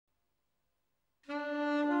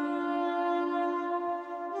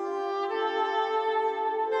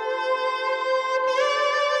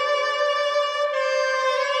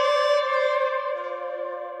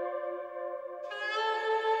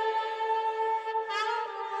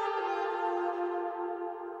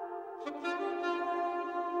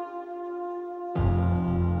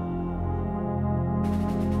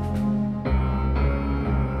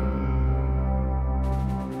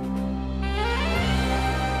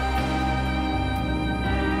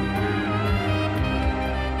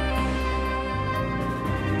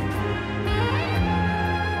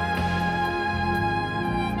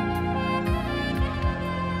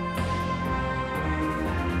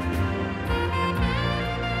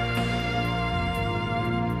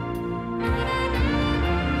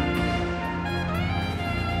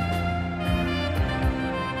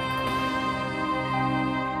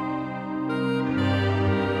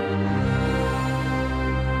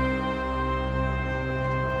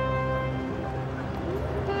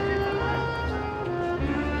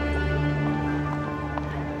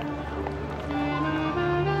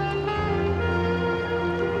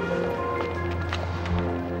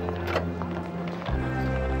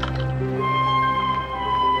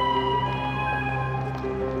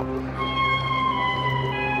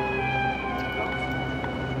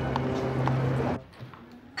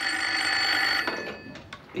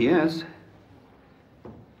Yes.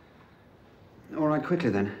 All right, quickly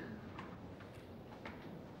then.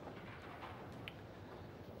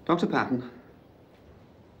 Dr. Patton.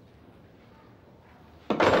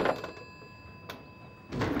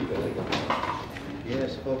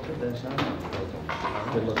 Yes, Doctor, there's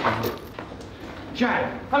Good looking.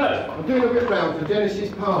 Jack! Hello! I'm doing a bit round for Genesis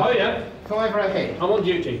Park. Oh, yeah? $5 ahead. I'm on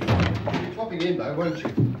duty. You'll be dropping in, though, won't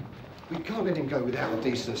you? We can't let him go without a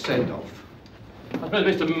decent send-off. I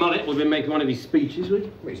suppose Mr. Mullet will be making one of his speeches, will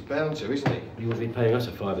he? Well, he's bound to, isn't he? He would be paying us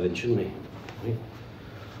a fiver then, shouldn't he?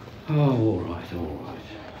 Oh, all right, all right.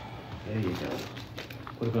 There you go.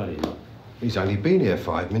 What about him? He's only been here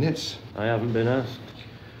 5 minutes. I haven't been asked.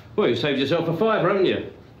 Well, you saved yourself a fiver, haven't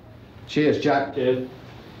you? Cheers, Jack. Cheers.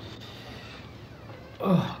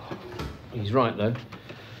 Oh, he's right, though.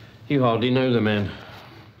 You hardly know the man.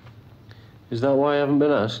 Is that why I haven't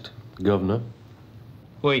been asked, Governor?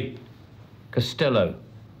 Oui. Costello,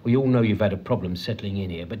 we all know you've had a problem settling in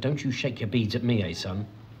here, but don't you shake your beads at me, son?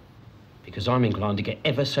 Because I'm inclined to get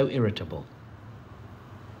ever so irritable.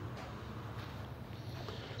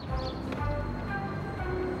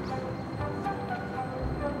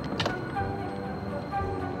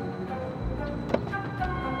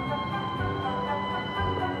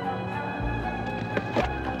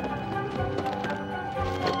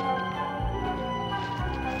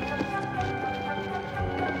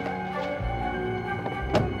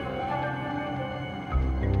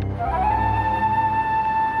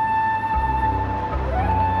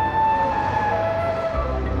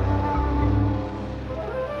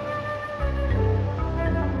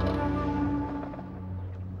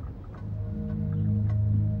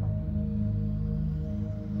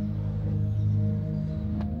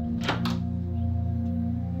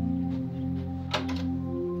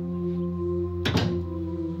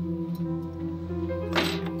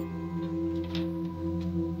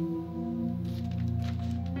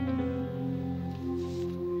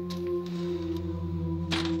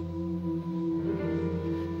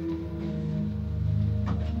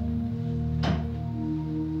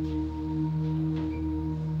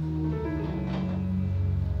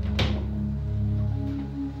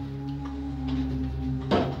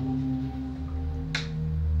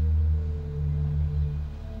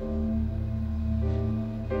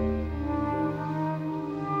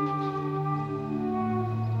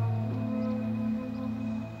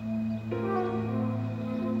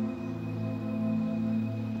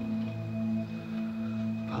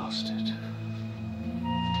 Bastard.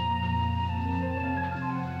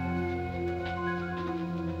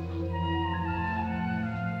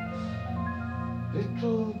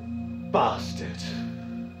 Little bastard.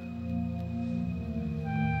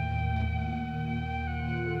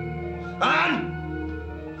 Anne!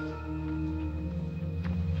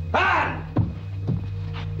 Anne!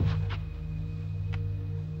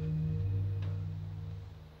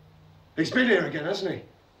 He's been here again, hasn't he?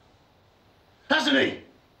 Hasn't he?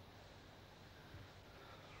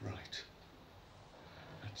 Right.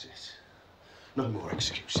 That's it. No more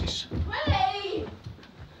excuses. Ray!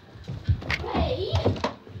 Ray!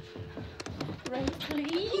 Ray,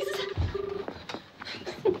 please.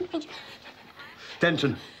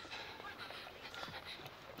 Denton.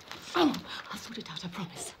 Oh, I'll sort it out, I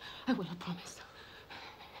promise. I will, I promise.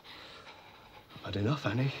 Had enough,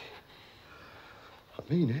 Annie.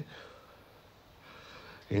 I mean it.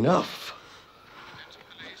 Enough. Denton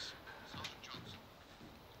Police, Sergeant Johnson.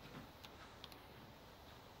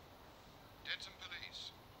 Denton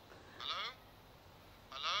Police. Hello?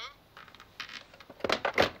 Hello?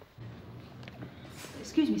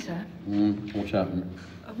 Excuse me, sir. What's happened?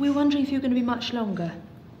 We were wondering if you were going to be much longer.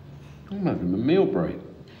 I'm having a meal break.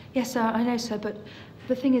 Yes, sir, I know, sir, but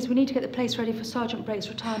the thing is, we need to get the place ready for Sergeant Brake's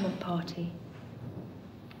retirement party.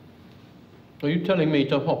 Are you telling me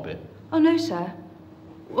to hop it? Oh, no, sir.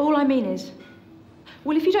 All I mean is...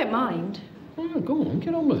 Well, if you don't mind... Oh, go on,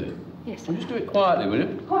 get on with it. Yes, sir. Well, just do it quietly, will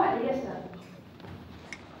you? Quietly, yes, sir.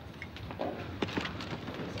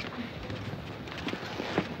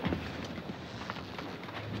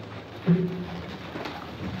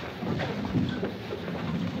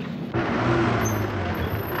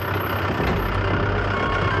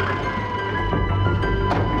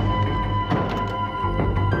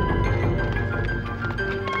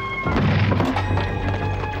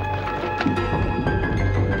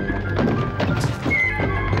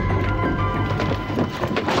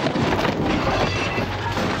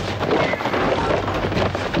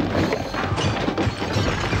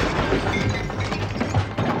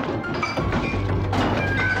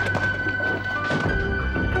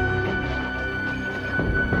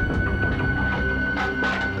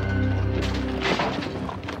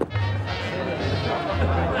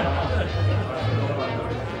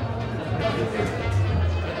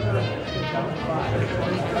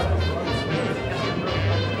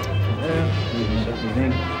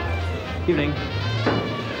 Evening. Evening.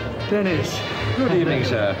 Dennis. Good evening,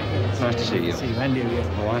 sir. Nice to see you. See you, and you. Yes.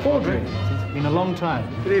 My wife, Audrey. It's been a long time.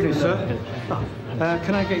 Good evening, sir.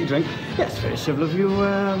 Can I get you a drink? Yes, very civil of you.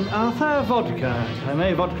 Arthur, vodka. I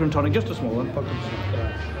may vodka and tonic, just a small one. Vodka and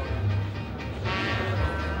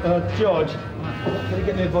tonic. George, can you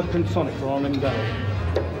get me a vodka and tonic for on him go?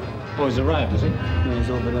 Oh, he's arrived, has he? Yeah, he's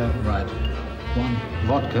over there. Right. One.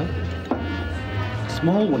 Vodka?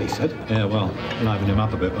 Small one, he said. Yeah, well, liven him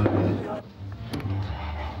up a bit, won't it?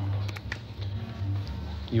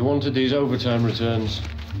 You wanted these overtime returns.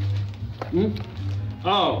 Hmm?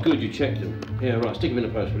 Oh, good, you checked them. Yeah, right, stick them in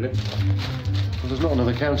the post, will you? Well, there's not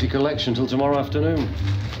another county collection till tomorrow afternoon.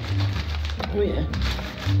 Oh, yeah?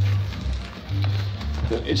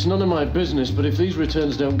 It's none of my business, but if these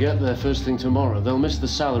returns don't get there first thing tomorrow, they'll miss the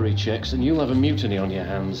salary checks and you'll have a mutiny on your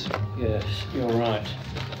hands. Yes, you're right.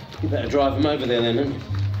 You better drive them over there then, hadn't you?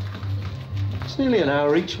 It's nearly an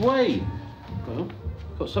hour each way. Well,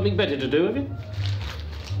 got something better to do, have you?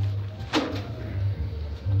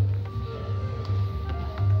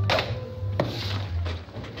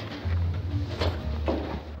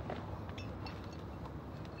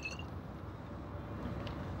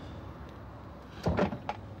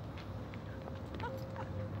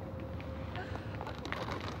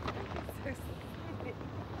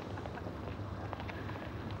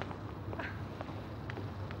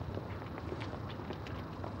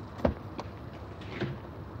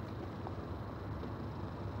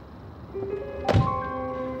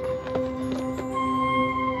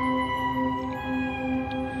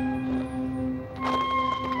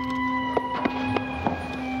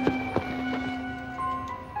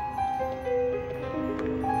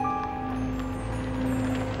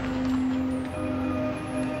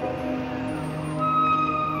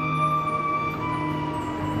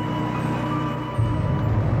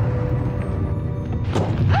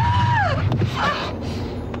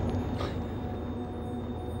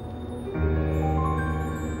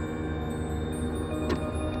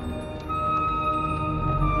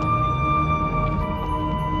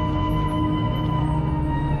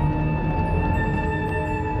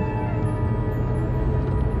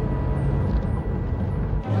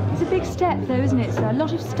 Step though, isn't it, sir? A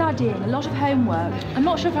lot of studying, a lot of homework. I'm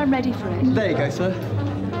not sure if I'm ready for it. There you go, sir.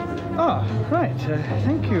 Ah, right.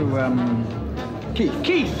 Thank you, Keith.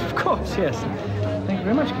 Keith, of course, yes. Thank you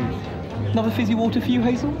very much, Keith. Another fizzy water for you,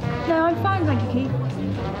 Hazel? No, I'm fine, thank you, Keith.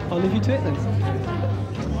 I'll leave you to it then.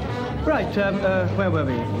 Right, where were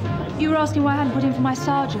we? You were asking why I hadn't put in for my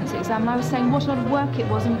sergeant's exam, and I was saying what a lot of work it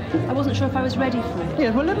was, and I wasn't sure if I was ready for it.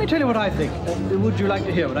 Yes, well, let me tell you what I think. Would you like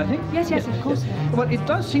to hear what I think? Yes, of course. Yes. Well, it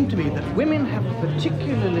does seem to me that women have a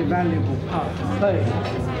particularly valuable part to play.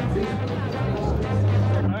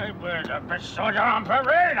 I was a bit soldier on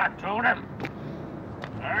parade, I told him.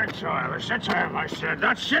 That's all I was to him, I said.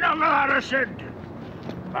 That's enough of that, I said.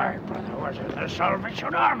 My brother was in the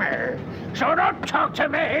Salvation Army, so don't talk to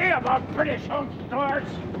me about British-owned stores.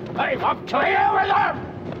 I'm up to here with them!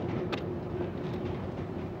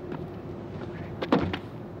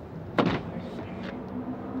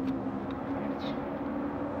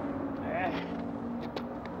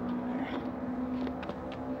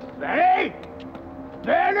 Benny!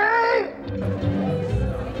 Benny!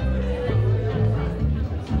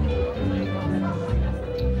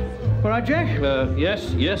 All right, Jack?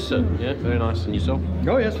 Yes, sir. Yeah, very nice. And yourself?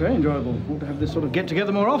 Oh, yes, very enjoyable. Ought to have this sort of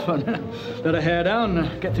get-together more often. Let our hair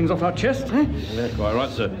down, get things off our chest, eh? Yeah, quite right,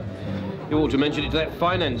 sir. You ought to mention it to that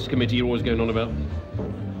finance committee you're always going on about.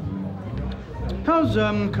 How's,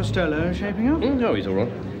 Costello shaping up? No, he's all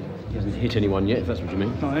right. He hasn't hit anyone yet, if that's what you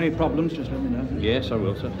mean. Oh, any problems, just let me know. Yes, I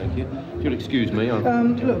will, sir. Thank you. If you'll excuse me, I'll...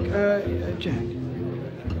 Look, Jack.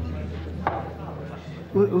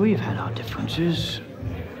 We've had our differences.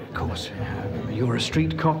 Of course, you're a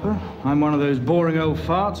street copper. I'm one of those boring old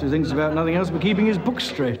farts who thinks about nothing else but keeping his books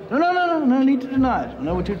straight. No need to deny it. I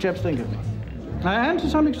know what you chaps think of me. And to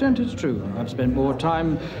some extent it's true. I've spent more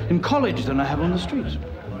time in college than I have on the streets.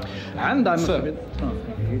 And I must admit... Oh,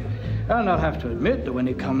 thank you. And I'll have to admit that when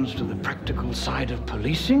it comes to the practical side of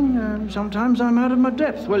policing, sometimes I'm out of my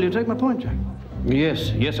depth. Well, you take my point, Jack.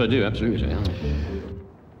 Yes, I do, absolutely.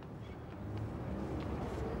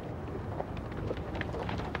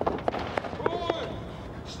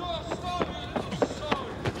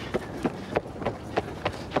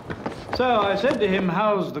 So I said to him,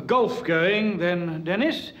 how's the golf going then,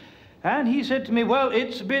 Dennis? And he said to me, well,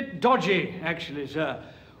 it's a bit dodgy, actually, sir.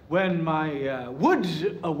 When my woods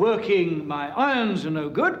are working, my irons are no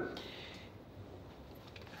good.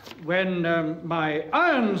 When my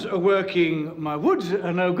irons are working, my woods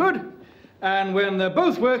are no good. And when they're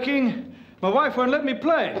both working, my wife won't let me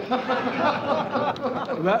play.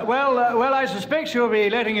 Well, I suspect she'll be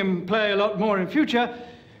letting him play a lot more in future,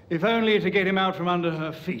 if only to get him out from under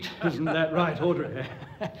her feet. Isn't that right, Audrey?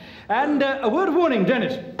 And a word of warning,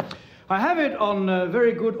 Dennis. I have it on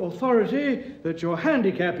very good authority that your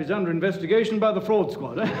handicap is under investigation by the fraud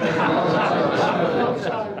squad. Well,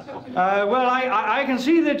 I can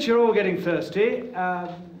see that you're all getting thirsty,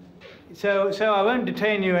 so I won't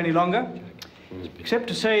detain you any longer, except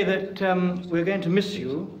to say that we're going to miss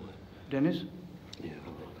you, Dennis. Yeah,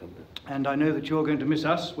 and I know that you're going to miss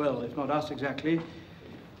us. Well, if not us exactly,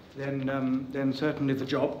 then certainly the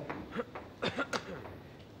job.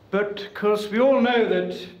 But, of course, we all know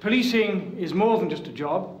that policing is more than just a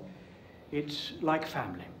job. It's like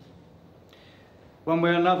family. One way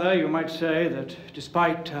or another, you might say that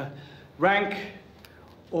despite rank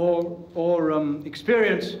or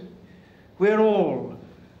experience, we're all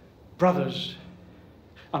brothers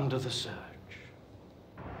under the surge.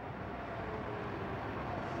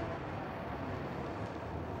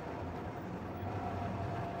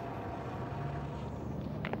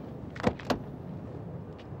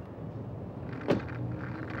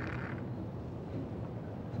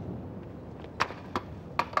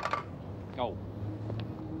 Oh.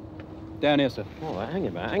 Down here, sir. All right, hang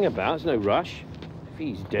about. There's no rush. If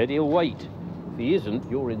he's dead, he'll wait. If he isn't,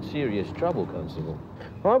 you're in serious trouble, Constable.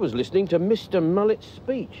 I was listening to Mr. Mullet's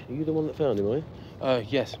speech. Are you the one that found him, are you?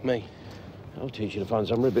 Yes, me. I'll teach you to find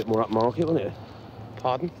somewhere a bit more upmarket, won't it?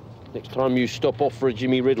 Pardon? Next time you stop off for a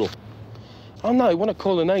Jimmy Riddle. Oh, no, when I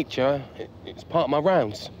call the nature, it's part of my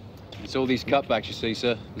rounds. It's all these cutbacks, you see,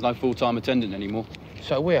 sir. There's no full-time attendant anymore.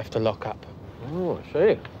 So we have to lock up. Oh, I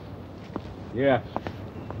see. Yeah,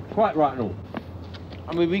 quite right and all.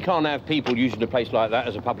 I mean, we can't have people using a place like that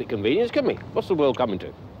as a public convenience, can we? What's the world coming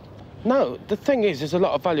to? No, the thing is, there's a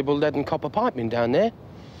lot of valuable lead and copper piping down there.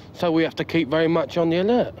 So we have to keep very much on the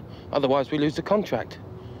alert. Otherwise, we lose the contract.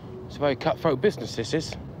 It's a very cutthroat business, this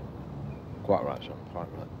is. Quite right, son, quite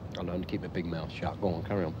right. I learned to keep a big mouth shut. Go on,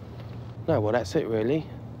 carry on. No, well, that's it, really.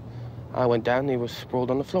 I went down, he was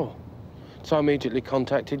sprawled on the floor. So I immediately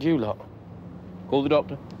contacted you lot. Call the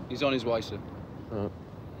doctor? He's on his way, sir. Right.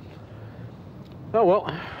 Oh,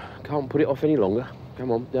 well, can't put it off any longer.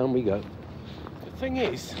 Come on, down we go. The thing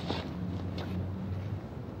is,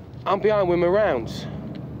 I'm behind with my rounds.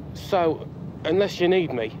 So, unless you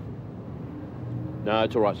need me... No,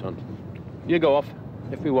 it's all right, son. You go off.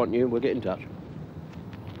 If we want you, we'll get in touch.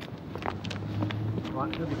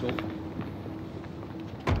 Right, here we go.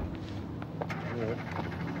 Yeah.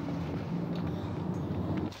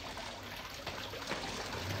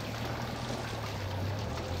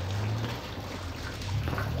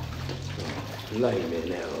 Lay me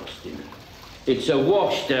now, Austin. It's a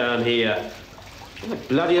wash down here. Why the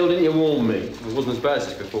bloody hell didn't you warn me? It wasn't as bad as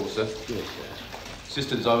this before, sir. Yes, sir.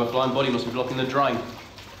 Sister's overflowing body must be blocking the drain.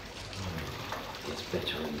 Gets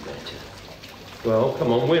better and better. Well,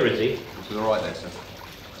 come on, where is he? This is all right there, sir.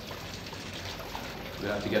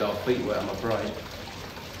 We'll have to get our feet wet, I'm afraid.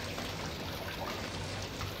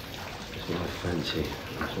 That's what I fancy.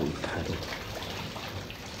 That's one paddle.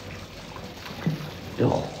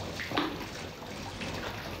 Oh.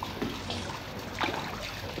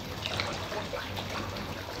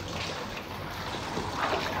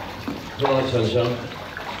 All right, son.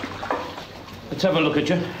 Let's have a look at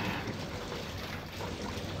you.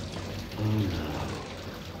 Oh, no.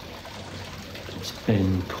 It's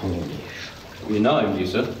Ben Cornish. You know him, do you,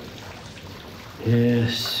 sir?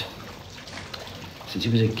 Yes. Since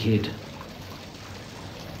he was a kid.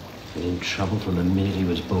 Been in trouble from the minute he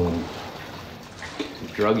was born.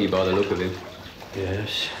 Druggy by the look of him.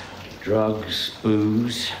 Yes. Drugs,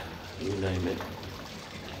 booze, you name it.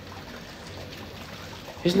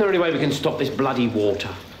 Isn't there any way we can stop this bloody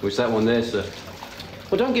water? Which that one there, sir?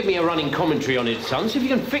 Well, don't give me a running commentary on it, son. See if you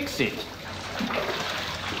can fix it.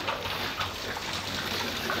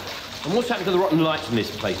 And what's happened to the rotten lights in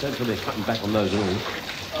this place? Don't tell me they're cutting back on those at all.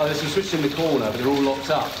 Oh, there's some switches in the corner, but they're all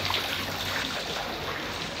locked up.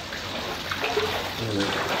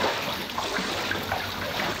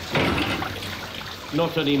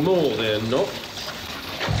 Not anymore, they're not.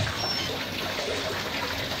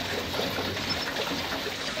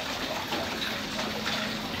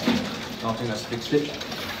 I think that's fixed it.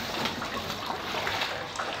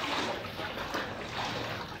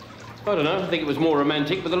 I don't know. I think it was more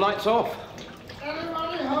romantic with the lights off.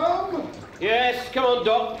 Anybody home? Yes, come on,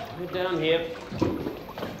 Doc. We're down here.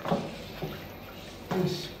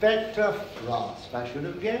 Inspector Frost, I should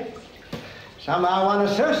have guessed. Somehow one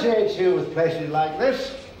associates you with places like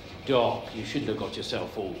this. Doc, you shouldn't have got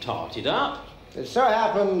yourself all tarted up. It so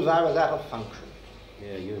happens I was at a function.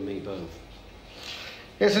 Yeah, you and me both.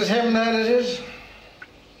 This is him then, it is?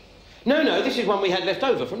 No, this is one we had left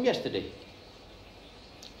over from yesterday.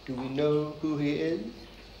 Do we know who he is?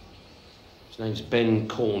 His name's Ben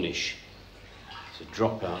Cornish. He's a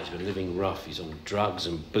dropout, he's been living rough, he's on drugs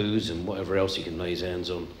and booze and whatever else he can lay his hands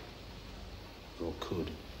on. Or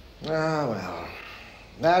could. Ah, well,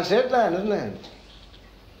 that's it then, isn't it?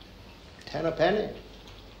 10 a penny.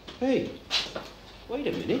 Hey, wait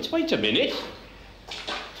a minute.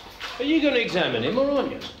 Are you going to examine him, or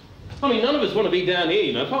aren't you? I mean, none of us want to be down here,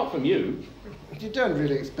 you know, apart from you. You don't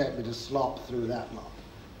really expect me to slop through that lot.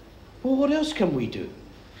 Well, what else can we do?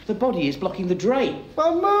 The body is blocking the drain.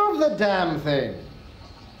 Well, move the damn thing.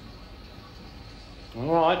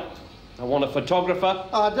 All right. I want a photographer.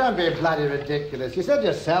 Oh, don't be bloody ridiculous. You said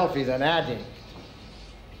yourself he's an addict.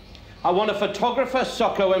 I want a photographer,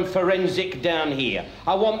 socco and forensic down here.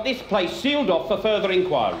 I want this place sealed off for further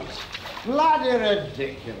inquiries. Bloody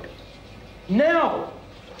ridiculous. Now!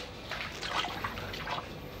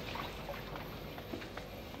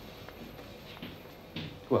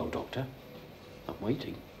 Well, Doctor, I'm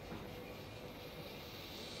waiting.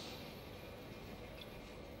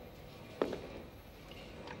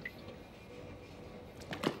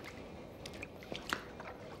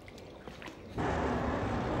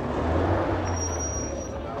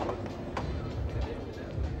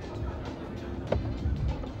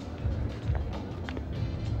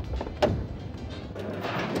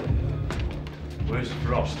 Where's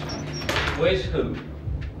Frost? Where's who?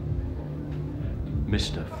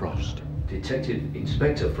 Mr. Frost. Detective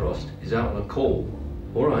Inspector Frost is out on a call.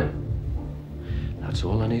 All right. That's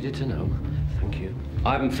all I needed to know. Thank you.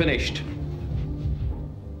 I haven't finished.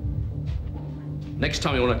 Next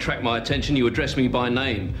time you want to attract my attention, you address me by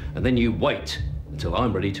name, and then you wait until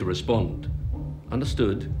I'm ready to respond.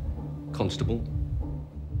 Understood, Constable?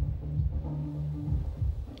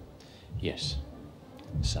 Yes,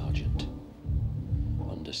 Sergeant.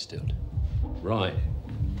 Understood. Right.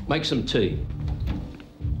 Make some tea.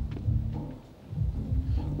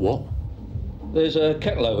 What? There's a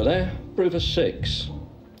kettle over there, brew for 6.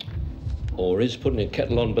 Or is putting a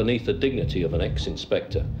kettle on beneath the dignity of an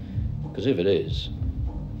ex-inspector? Because if it is,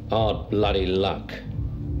 hard bloody luck.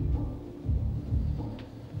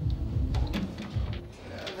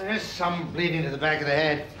 There is some bleeding to the back of the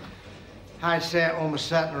head. I'd say it almost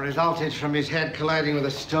certainly resulted from his head colliding with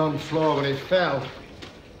a stone floor when he fell.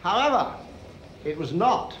 However, it was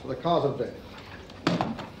not the cause of death.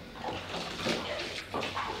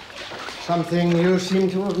 Something you seem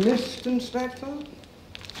to have missed, Inspector?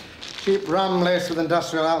 Cheap rum laced with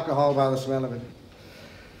industrial alcohol by the smell of it.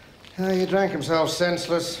 He drank himself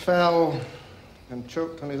senseless, fell, and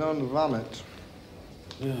choked on his own vomit.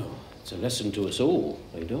 Well, it's a lesson to us all,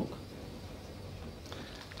 eh, Doc?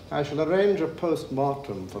 I shall arrange a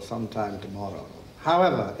post-mortem for some time tomorrow.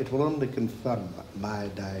 However, it will only confirm my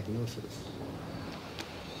diagnosis.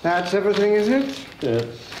 That's everything, is it? Yeah.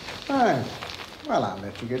 Fine. Well, I'll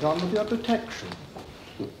let you get on with your detection.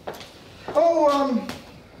 Oh,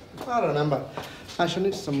 I remember. I shall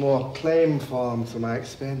need some more claim forms for my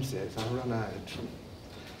expenses. I'll run out.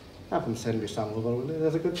 Have them send me some over, will you?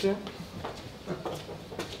 There's a good chap.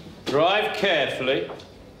 Drive carefully.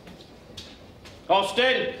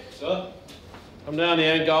 Austin! Sir? Come down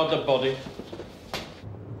here and guard the body.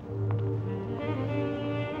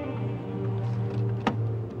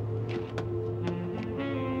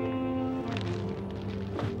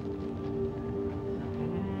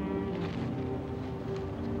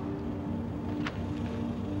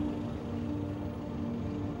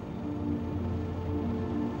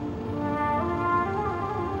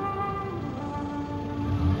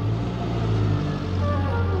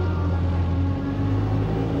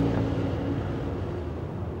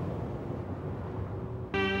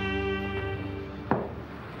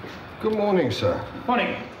 Good morning, sir.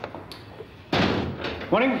 Morning.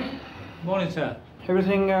 Morning. Morning, sir.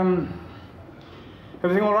 Everything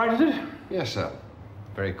all right, is it? Yes, sir.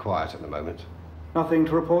 Very quiet at the moment. Nothing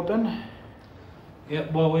to report, then? Yeah,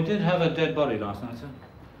 well, we did have a dead body last night, sir.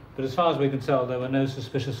 But as far as we can tell, there were no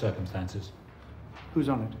suspicious circumstances. Who's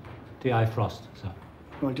on it? D.I. Frost, sir.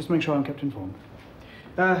 Well, just make sure I'm kept informed.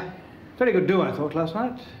 Very good do, I thought, last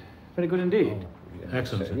night. Very good indeed. Oh, yeah.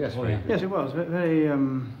 Excellent, sir. Yes, Yes, it was. Very,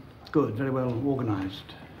 good, very well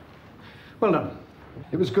organised. Well done.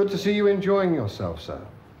 It was good to see you enjoying yourself, sir.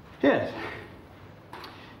 Yes.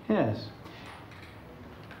 Yes.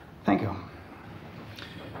 Thank you.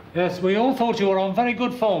 Yes, we all thought you were on very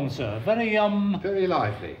good form, sir. Very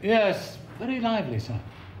lively. Yes, very lively, sir.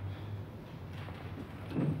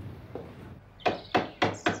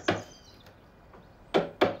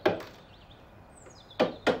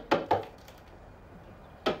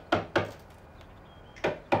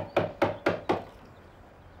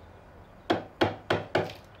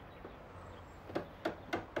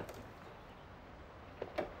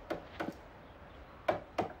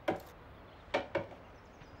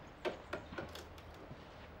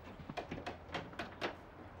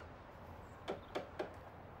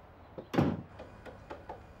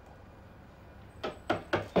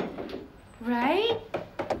 Ray?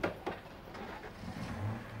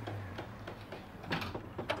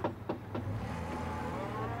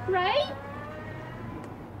 Ray?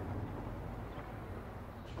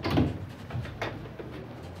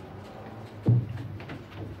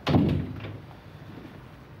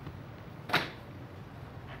 I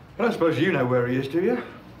don't suppose you know where he is, do you?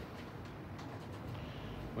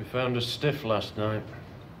 We found a stiff last night.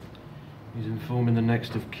 He's informing the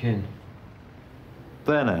next of kin.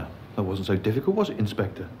 There now. That wasn't so difficult, was it,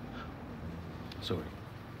 Inspector? Sorry,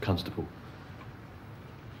 Constable.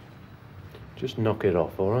 Just knock it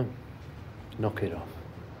off, all right? Knock it off.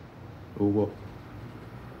 Or what?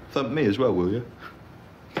 Thump me as well, will you?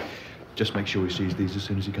 Just make sure he sees these as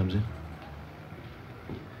soon as he comes in.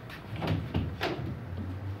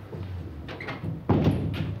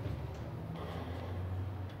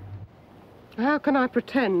 How can I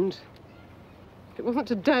pretend? If it wasn't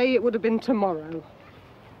today, it would have been tomorrow.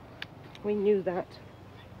 We knew that.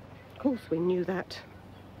 Of course we knew that.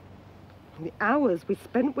 And the hours we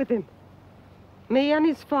spent with him. Me and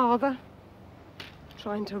his father.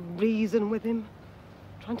 Trying to reason with him.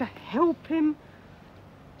 Trying to help him.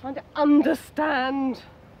 Trying to understand.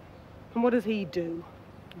 And what does he do?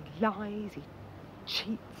 He lies, he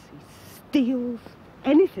cheats, he steals.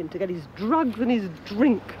 Anything to get his drugs and his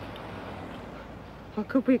drink. Well,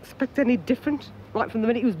 could we expect any different? Right from the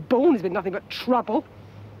minute he was born, he's been nothing but trouble.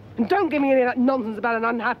 And don't give me any of that nonsense about an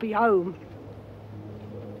unhappy home.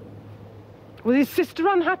 Was his sister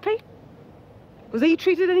unhappy? Was he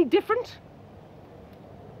treated any different?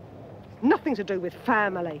 Nothing to do with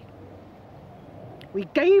family. We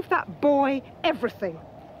gave that boy everything.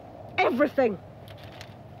 Everything.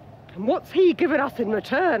 And what's he given us in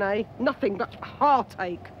return, eh? Nothing but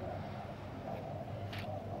heartache.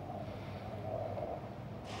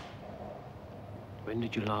 When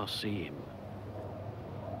did you last see him?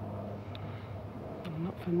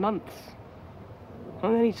 Not for months.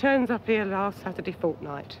 And then he turns up here last Saturday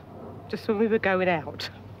fortnight, just when we were going out.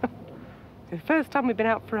 The first time we've been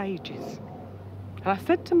out for ages. And I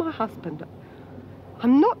said to my husband,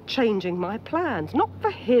 I'm not changing my plans, not for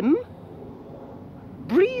him.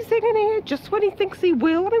 Breezing in here just when he thinks he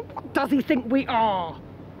will. I mean, what does he think we are?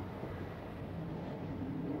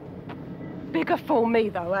 Bigger for me,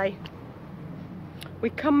 though, eh? We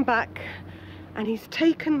come back, and he's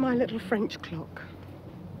taken my little French clock.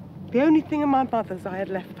 The only thing of my mother's I had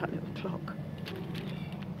left that little clock.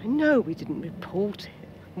 I know we didn't report it.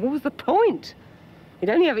 What was the point? He'd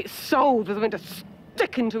only have it sold for something to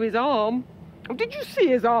stick into his arm. Oh, did you see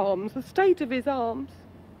his arms? The state of his arms?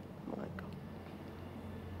 My God.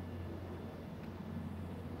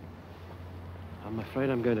 I'm afraid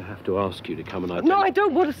I'm going to have to ask you to come and No, I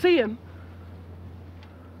don't want to see him.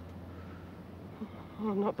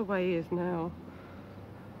 Oh, not the way he is now.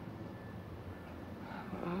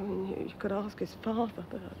 I mean, you could ask his father,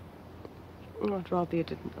 but I'd rather you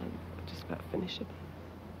didn't. I'm just about finishing.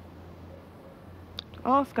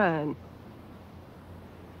 Ask Anne.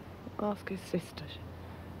 Ask his sister.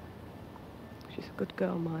 She's a good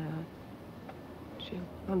girl, my Anne. She'll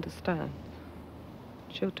understand.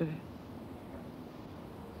 She'll do it.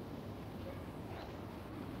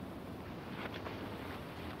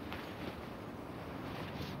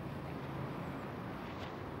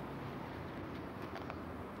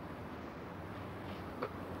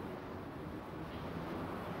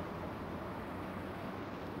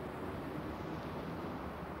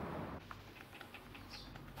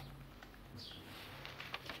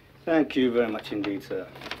 Thank you very much indeed, sir.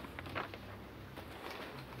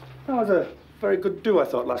 That was a very good do, I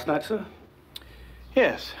thought, last night, sir.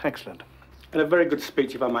 Yes, excellent. And a very good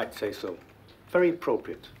speech, if I might say so. Very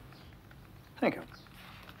appropriate. Thank you.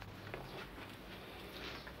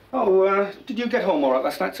 Oh, did you get home all right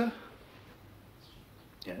last night, sir?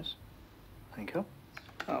 Yes. Thank you.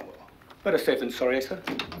 Oh, well, better safe than sorry, eh, sir?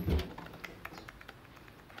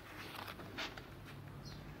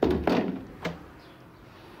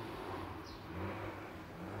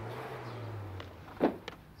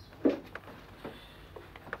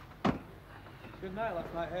 good night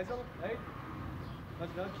last night, Hazel. Hey? Nudge,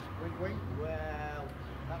 nudge. Wink, wink. Well,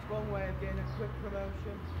 that's one way of getting a quick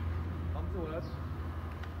promotion. On to work.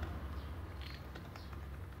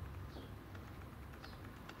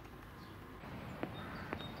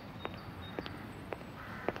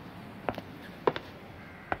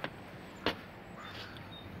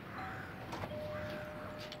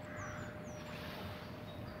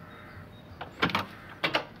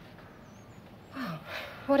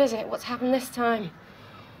 What is it? What's happened this time?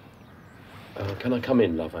 Can I come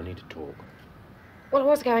in, love? I need to talk. Well, I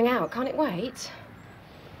was going out. Can't it wait?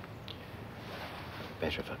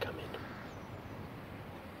 Better if I come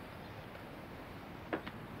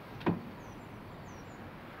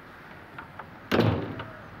in.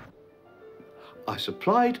 I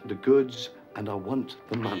supplied the goods and I want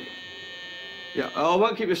the money. Yeah, I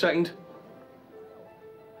won't keep you a second.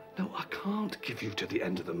 No, I can't give you to the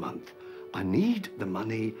end of the month. I need the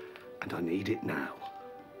money and I need it now.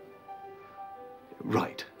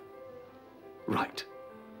 Right. Right.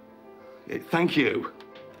 Thank you.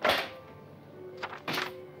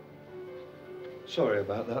 Sorry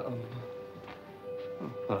about that.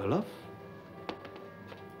 Oh, hello, love.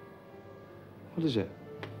 What is it?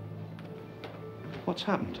 What's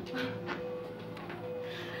happened?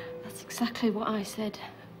 That's exactly what I said.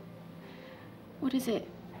 What is it?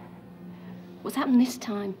 What's happened this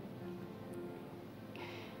time?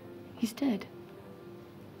 He's dead.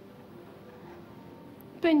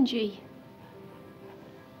 Benji.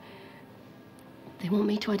 They want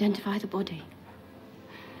me to identify the body.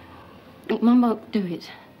 Mum won't do it.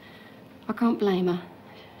 I can't blame her.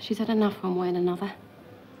 She's had enough one way and another.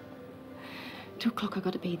 2 o'clock, I've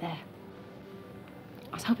got to be there.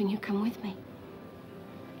 I was hoping you'd come with me.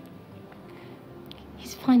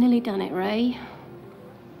 He's finally done it, Ray.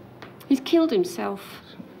 He's killed himself.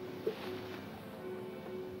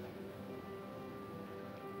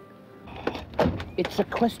 It's a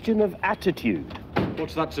question of attitude.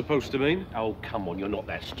 What's that supposed to mean? Oh, come on, you're not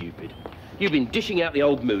that stupid. You've been dishing out the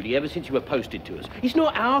old Moody ever since you were posted to us. It's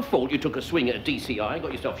not our fault you took a swing at a DCI and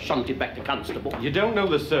got yourself shunted back to constable. You don't know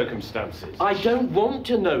the circumstances. I don't want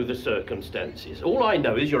to know the circumstances. All I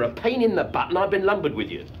know is you're a pain in the butt and I've been lumbered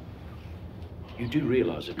with you. You do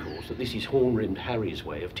realise, of course, that this is Horn-Rimmed Harry's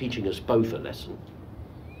way of teaching us both a lesson.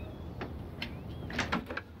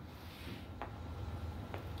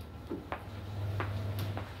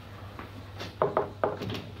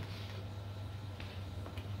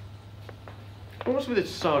 What's with it,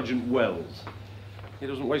 Sergeant Wells? He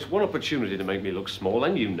doesn't waste one opportunity to make me look small,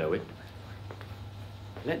 and you know it.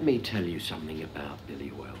 Let me tell you something about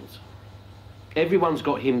Billy Wells. Everyone's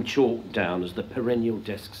got him chalked down as the perennial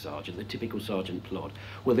desk sergeant, the typical Sergeant Plod.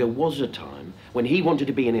 Well, there was a time when he wanted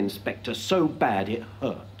to be an inspector so bad it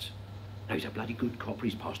hurt. Now, he's a bloody good copper,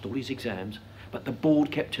 he's passed all his exams, but the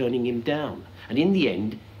board kept turning him down, and in the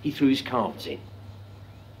end, he threw his cards in.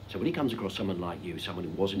 So when he comes across someone like you, someone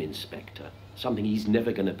who was an inspector, something he's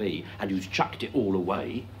never going to be, and who's chucked it all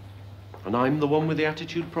away... And I'm the one with the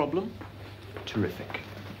attitude problem? Terrific.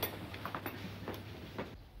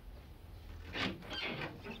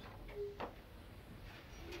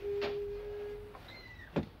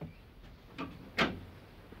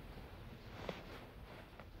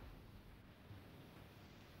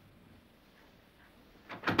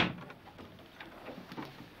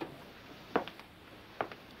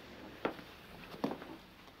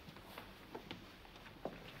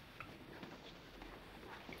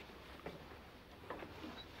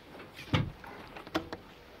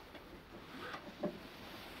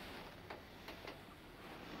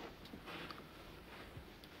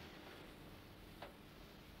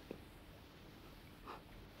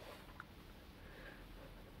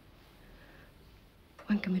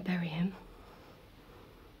 When can we bury him?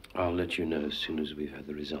 I'll let you know as soon as we've had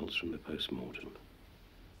the results from the post-mortem.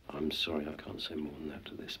 I'm sorry I can't say more than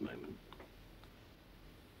that at this moment.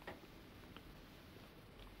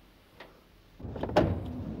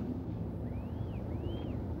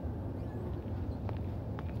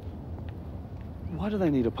 Why do they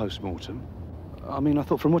need a post-mortem? I mean, I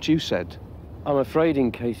thought from what you said... I'm afraid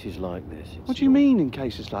in cases like this... What do you mean in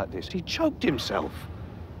cases like this? He choked himself.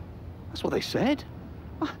 That's what they said.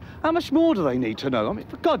 How much more do they need to know? I mean,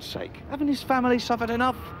 for God's sake, haven't his family suffered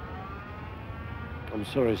enough? I'm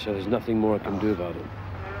sorry, sir. There's nothing more I can do about it.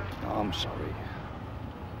 Oh, I'm sorry.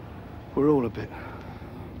 We're all a bit...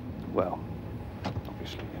 well,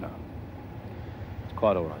 obviously, you know. It's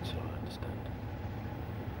quite all right, sir. I understand.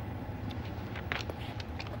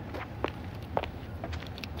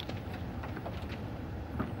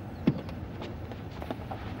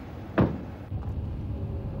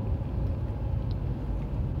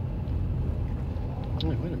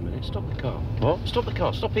 Hey, stop the car. What? Stop the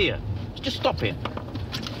car. Stop here. Just stop it.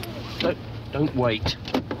 Don't wait.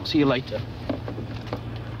 See you later.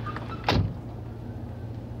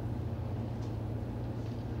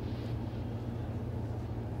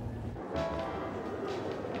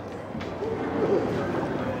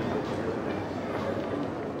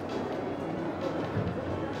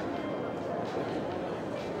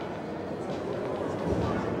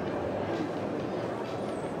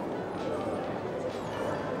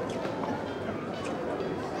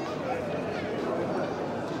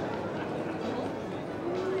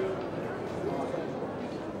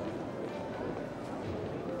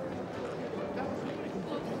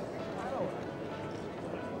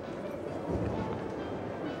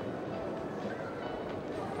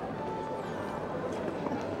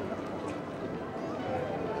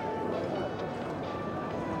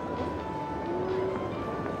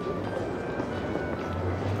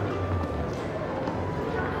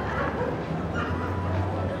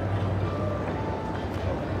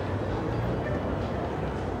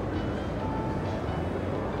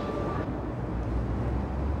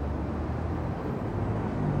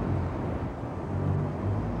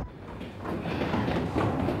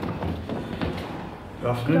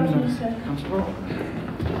 Good afternoon, sir. Constable.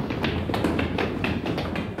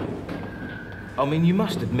 I mean, you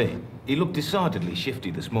must admit, he looked decidedly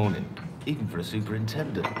shifty this morning, even for a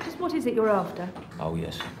superintendent. Just what is it you're after? Oh,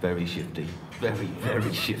 yes, very shifty. Very,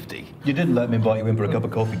 very shifty. You didn't let him invite you in for a cup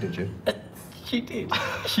of coffee, did you? She did.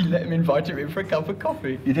 She let him invite her in for a cup of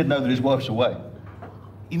coffee. You didn't know that his wife's away?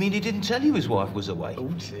 You mean he didn't tell you his wife was away? Oh,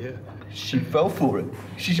 dear. She fell for it.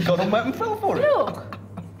 She's got on that and fell for it. Look!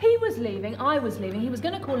 He was leaving, I was leaving. He was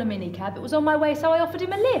going to call a minicab. It was on my way, so I offered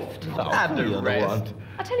him a lift. And the rest.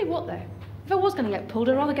 I tell you what, though. If I was going to get pulled,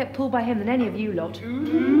 I'd rather get pulled by him than any of you lot.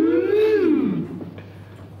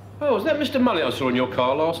 Oh, was that Mr. Mully I saw in your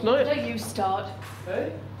car last night? Don't you start.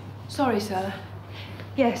 Hey? Sorry, sir.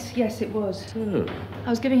 Yes, it was. Hmm. I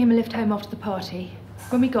was giving him a lift home after the party.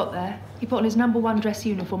 When we got there, he put on his #1 dress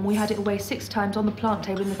uniform. We had it away 6 times on the plant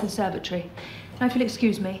table in the conservatory. Now, if you'll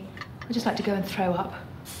excuse me, I'd just like to go and throw up.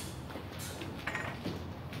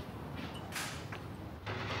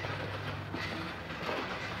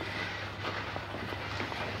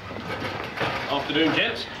 Afternoon,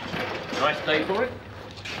 gents. Nice day for it.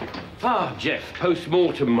 Ah, Jeff,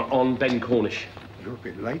 post-mortem on Ben Cornish. You're a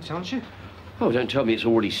bit late, aren't you? Oh, don't tell me it's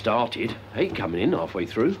already started. Ain't coming in halfway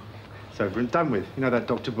through. It's over and done with. You know that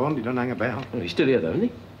Dr. Bond, he don't hang about. Oh, he's still here, though, isn't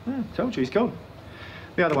he? Yeah, told you, he's gone.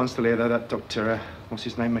 The other one's still here, though, that Dr. What's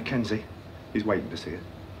his name, Mackenzie. He's waiting to see her.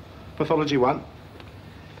 Pathology 1.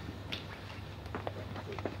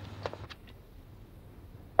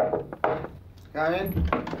 Come in.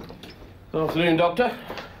 Afternoon, Doctor.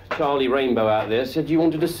 Charlie Rainbow out there said you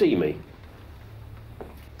wanted to see me.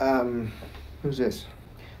 Who's this?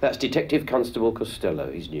 That's Detective Constable Costello.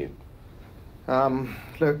 He's new.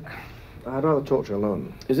 Look, I'd rather talk to you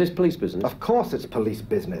alone. Is this police business? Of course it's police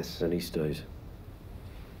business. Then he stays.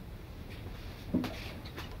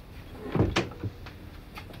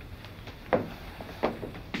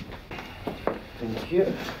 Thank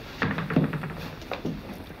you.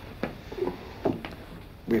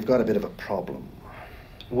 We've got a bit of a problem.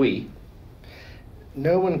 We?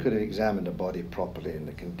 No one could have examined a body properly in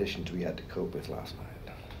the conditions we had to cope with last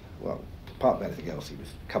night. Well, apart from anything else, he was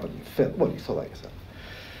covered in filth. Well, you saw that yourself.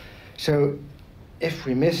 So, if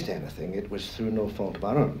we missed anything, it was through no fault of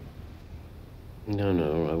our own. No,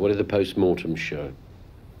 all right. What did the post-mortem show?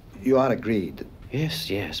 You are agreed?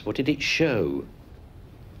 Yes. What did it show?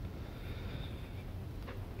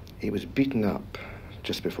 He was beaten up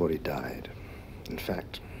just before he died. In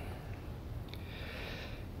fact,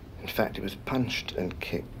 he was punched and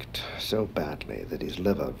kicked so badly that his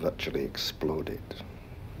liver virtually exploded.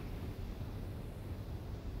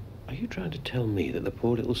 Are you trying to tell me that the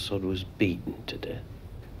poor little sod was beaten to death?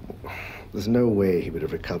 There's no way he would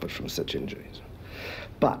have recovered from such injuries.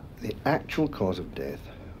 But the actual cause of death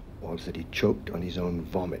was that he choked on his own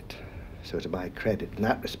vomit. So to my credit, in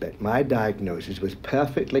that respect, my diagnosis was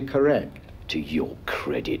perfectly correct. To your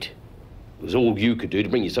credit? It was all you could do to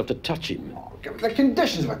bring yourself to touch him. The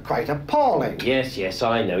conditions were quite appalling. Yes,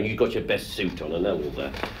 I know. You got your best suit on, I know all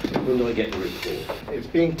that. When do I get the report? It's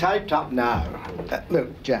being typed up now.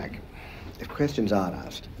 Look, Jack, if questions are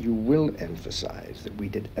asked, you will emphasize that we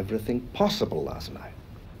did everything possible last night.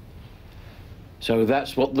 So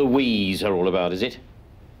that's what the wheeze are all about, is it?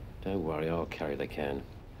 Don't worry, I'll carry the can.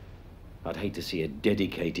 I'd hate to see a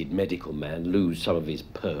dedicated medical man lose some of his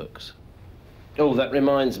perks. Oh, that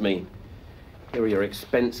reminds me. Here are your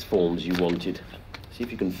expense forms you wanted. See if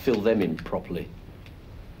you can fill them in properly.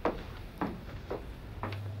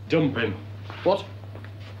 Dump him. What?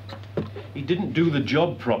 He didn't do the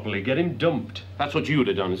job properly. Get him dumped. That's what you would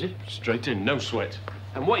have done, is it? Straight in, no sweat.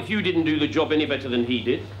 And what if you didn't do the job any better than he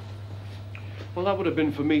did? Well, that would have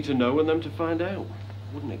been for me to know and them to find out,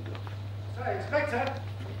 wouldn't it, Gov? Say, Inspector,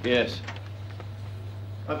 Yes.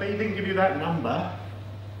 I bet he didn't give you that number.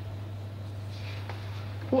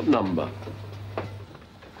 What number?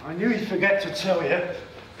 I knew he'd forget to tell you.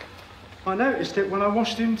 I noticed it when I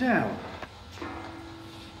washed him down.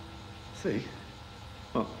 See?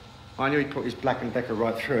 Well, I knew he'd put his Black & Decker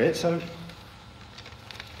right through it, so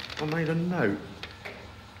I made a note.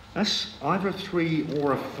 That's either a 3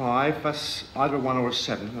 or a 5. That's either a 1 or a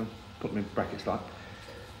 7. I'll put them in brackets like.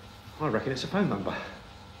 I reckon it's a phone number.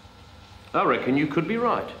 I reckon you could be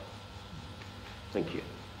right. Thank you.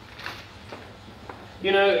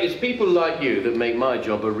 You know, it's people like you that make my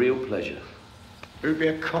job a real pleasure. Who'd be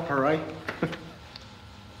a copper, eh?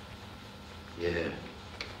 Yeah.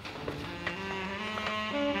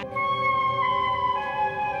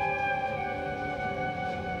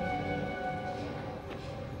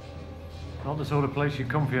 Not the sort of place you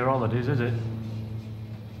come for your holidays, is it?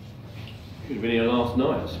 Should have been here last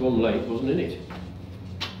night. Swan Lake wasn't in it.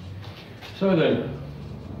 So then,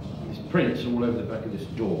 there's prints all over the back of this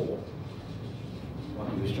door.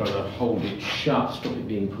 Like he was trying to hold it shut, stop it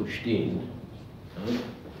being pushed in.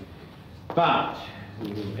 But,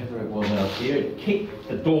 whoever it was out here, it kicked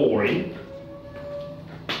the door in,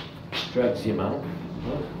 drags him out,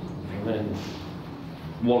 and then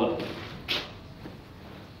wallop. What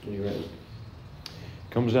do you reckon?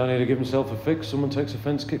 Comes down here to give himself a fix, someone takes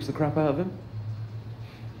offence, kicks the crap out of him.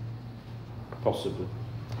 Possibly.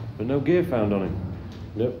 But no gear found on him.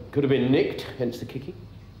 Nope. Could have been nicked, hence the kicking.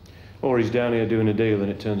 Or he's down here doing a deal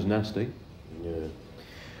and it turns nasty. Yeah.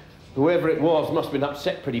 Whoever it was must have been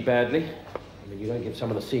upset pretty badly. I mean, you don't give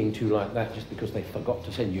someone a seeing to like that just because they forgot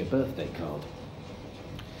to send you a birthday card.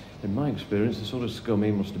 In my experience, the sort of scum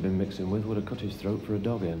he must have been mixing with would have cut his throat for a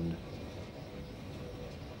dog end.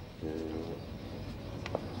 Yeah.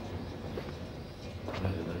 I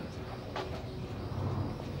don't know.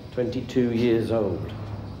 22 years old.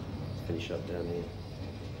 Finish up down here.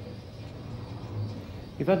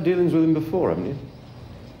 You've had dealings with him before, haven't you?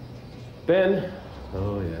 Ben?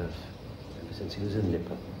 Oh, yes. Ever since he was a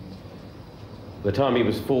nipper. By the time he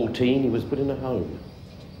was 14, he was put in a home.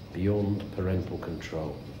 Beyond parental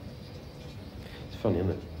control. It's funny,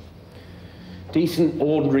 isn't it? Decent,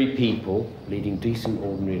 ordinary people leading decent,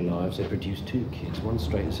 ordinary lives. They produced 2 kids, one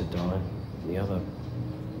straight as a die, and the other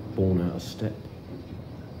born out of step.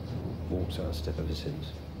 Walks out of step ever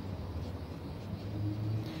since.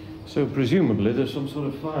 So presumably there's some sort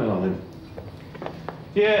of file on him.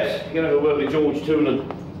 Yes, you're going to have a word with George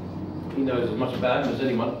Toolan. He knows as much about him as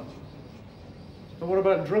anyone. But what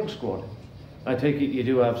about drug squad? I take it you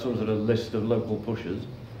do have some sort of list of local pushers.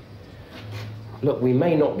 Look, we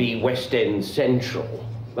may not be West End central,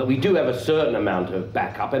 but we do have a certain amount of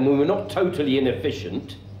backup, and we were not totally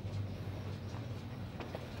inefficient.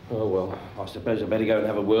 Oh, well, I suppose I better go and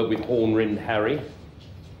have a word with Hornrind Harry.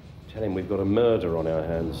 Tell him we've got a murder on our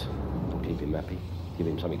hands. Keep him happy. Give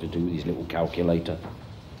him something to do with his little calculator.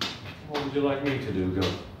 What would you like me to do,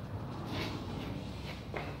 Gov?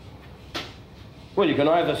 Well, you can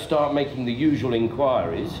either start making the usual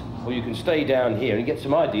inquiries, or you can stay down here and get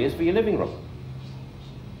some ideas for your living room.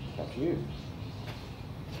 Up to you.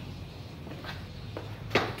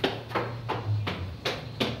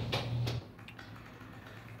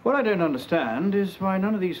 What I don't understand is why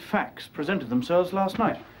none of these facts presented themselves last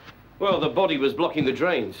night. Well, the body was blocking the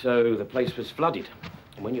drain, so the place was flooded.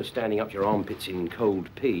 And when you're standing up your armpits in cold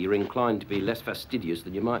pee, you're inclined to be less fastidious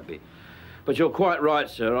than you might be. But you're quite right,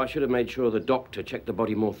 sir. I should have made sure the doctor checked the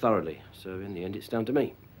body more thoroughly. So in the end, it's down to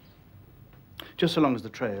me. Just so long as the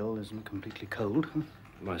trail isn't completely cold.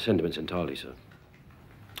 My sentiments entirely, sir.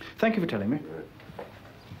 Thank you for telling me.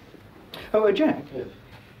 Oh, Jack. Yes.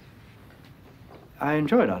 I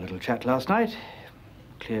enjoyed our little chat last night.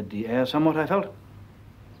 Cleared the air somewhat, I felt.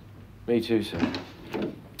 Me too, sir.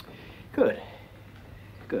 Good.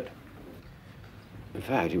 Good. In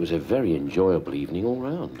fact, it was a very enjoyable evening all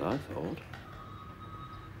round, I thought.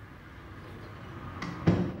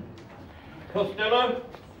 Costello,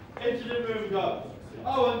 into the room, Gov.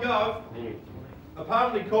 Oh, and Gov.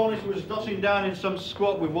 Apparently Cornish was dossing down in some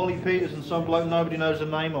squat with Wally Peters and some bloke nobody knows the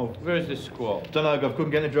name of. Where's this squat? Don't know, Gov.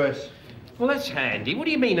 Couldn't get an address. Well, that's handy. What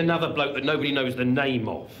do you mean, another bloke that nobody knows the name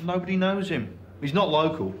of? Nobody knows him. He's not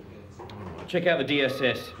local. Check out the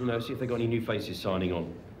DSS, you know, see if they've got any new faces signing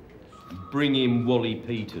on. Bring in Wally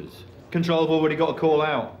Peters. Control have already got a call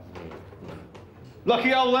out.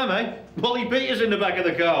 Lucky old them, eh? Wally Peters in the back of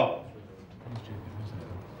the car.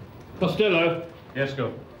 Costello. Yes,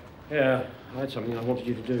 go. Yeah, I had something I wanted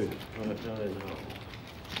you to do. I don't know.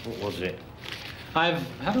 What was it? I've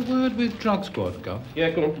had a word with Drug Squad, Gov. Yeah,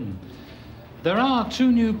 go on. There are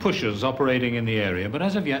 2 new pushers operating in the area, but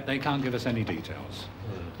as of yet, they can't give us any details.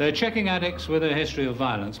 They're checking addicts with a history of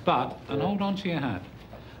violence, but, and hold on to your hat,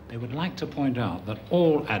 they would like to point out that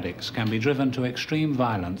all addicts can be driven to extreme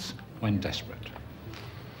violence when desperate.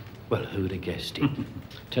 Well, who'd have guessed it?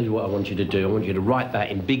 Tell you what I want you to do. I want you to write that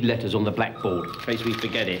in big letters on the blackboard, in case we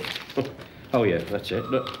forget it. Oh, yeah, that's it.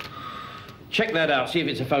 Look. Check that out, see if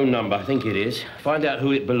it's a phone number. I think it is. Find out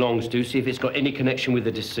who it belongs to, see if it's got any connection with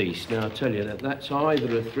the deceased. Now, I'll tell you that that's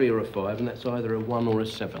either a 3 or a 5, and that's either a 1 or a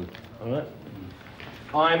 7. All right?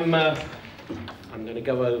 I'm going to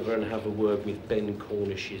go over and have a word with Ben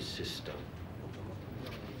Cornish's sister.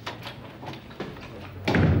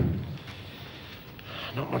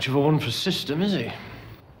 Not much of a one for system, is he?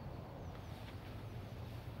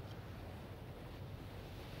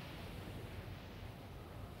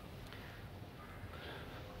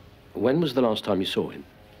 When was the last time you saw him?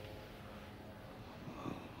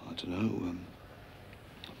 I don't know.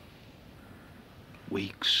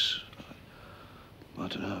 Weeks. I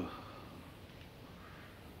don't know.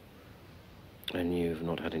 And you've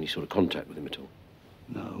not had any sort of contact with him at all?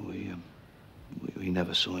 No, we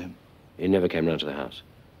never saw him. He never came round to the house?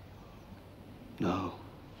 No.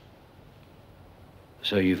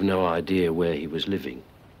 So you've no idea where he was living?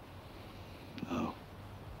 No.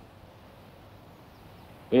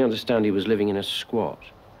 We understand he was living in a squat.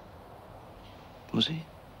 Was he?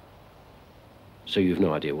 So you've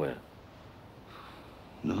no idea where?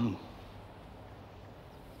 No.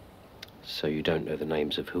 So you don't know the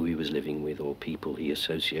names of who he was living with or people he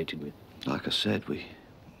associated with? Like I said, we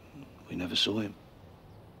never saw him.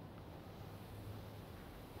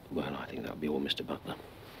 Well, I think that would be all, Mr. Butler.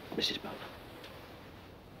 Mrs. Butler.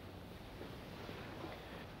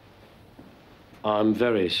 I'm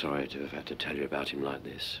very sorry to have had to tell you about him like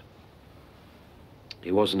this.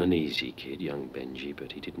 He wasn't an easy kid, young Benji,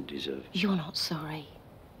 but he didn't deserve it. You're not sorry.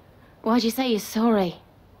 Why'd you say you're sorry?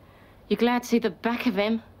 You're glad to see the back of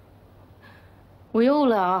him? We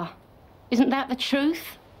all are. Isn't that the truth?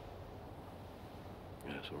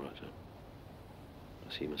 Yeah, it's all right, sir.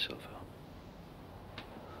 I'll see myself out.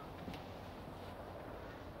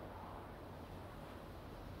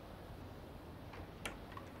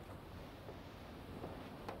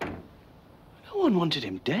 No one wanted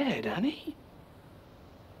him dead, Annie.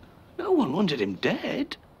 No one wanted him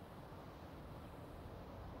dead.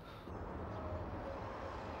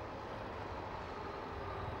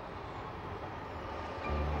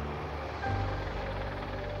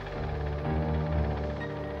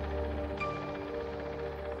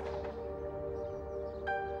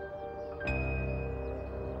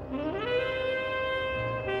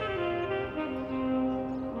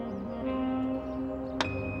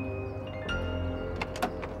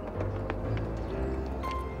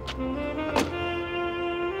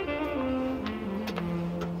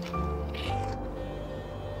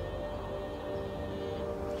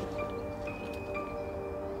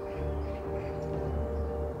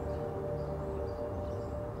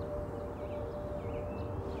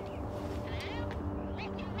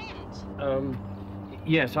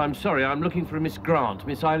 Yes, I'm sorry. I'm looking for a Miss Grant.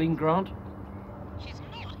 Miss Eileen Grant? She's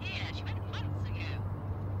not here. She went months ago.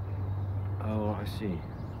 Oh, I see.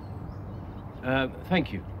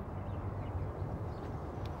 Thank you.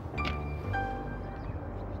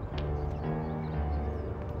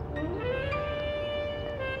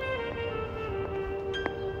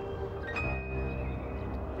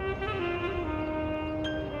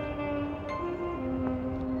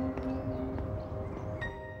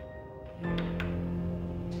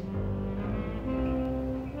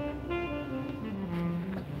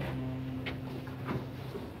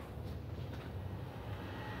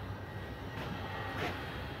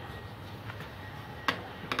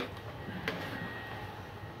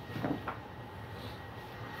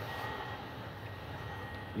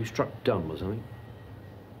 You struck dumb or something?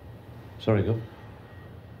 Sorry, Gov.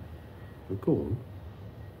 Well, go on.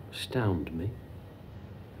 Astound me.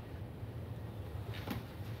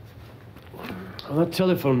 Well, that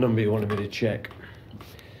telephone number you wanted me to check.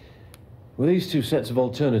 With these 2 sets of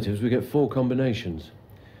alternatives, we get 4 combinations.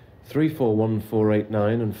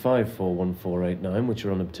 341489 and 541489, which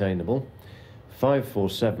are unobtainable.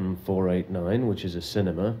 547489, which is a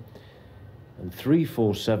cinema. And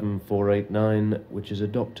 347489, which is a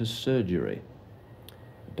doctor's surgery.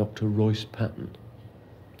 Dr. Royce Patton.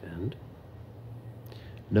 And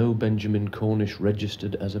no Benjamin Cornish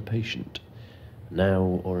registered as a patient,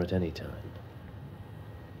 now or at any time.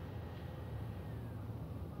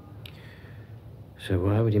 So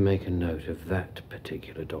why would you make a note of that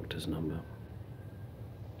particular doctor's number?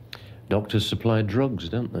 Doctors supply drugs,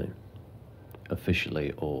 don't they?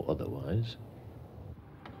 Officially or otherwise.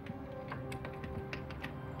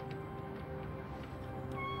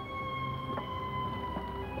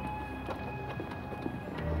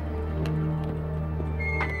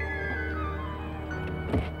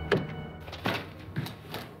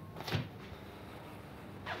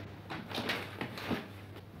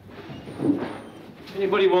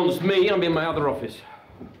 Anybody wants me, I'm in my other office.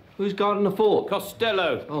 Who's guarding the fort?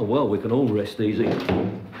 Costello. Oh, well, we can all rest easy.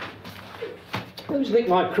 Who's nicked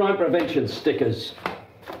my crime prevention stickers?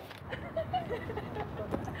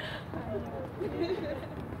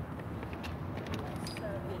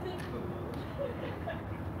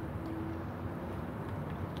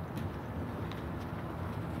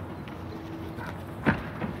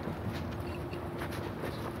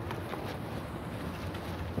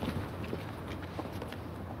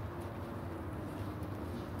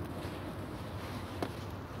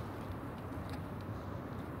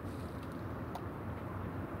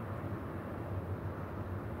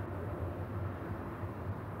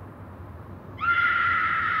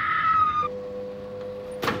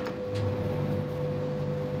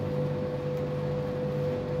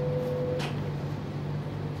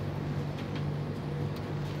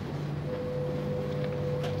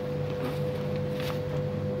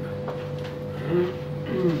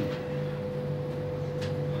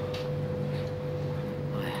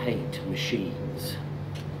 I hate machines.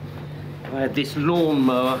 I had this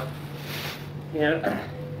lawnmower.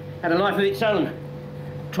 Had a life of its own.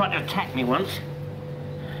 Tried to attack me once.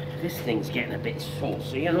 This thing's getting a bit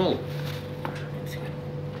saucy and all.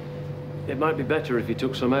 It might be better if you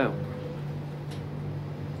took some out.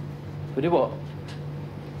 But do what?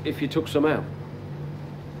 If you took some out.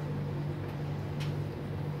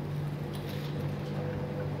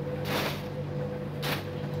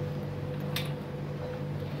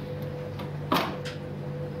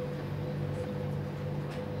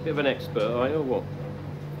 Bit of an expert, are you, or what?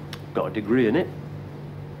 Got a degree in it.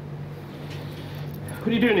 What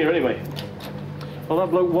are you doing here, anyway? Well, that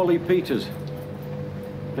bloke Wally Peters.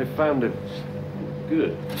 They found him.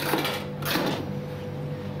 Good.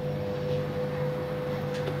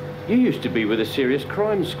 You used to be with a serious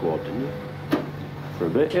crime squad, didn't you? For a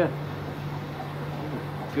bit, yeah.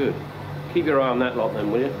 Good. Keep your eye on that lot,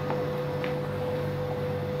 then, will you?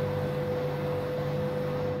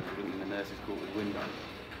 In the nurse's quarters window.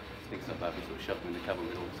 Thinks not bad, we sort of shoved him in the cupboard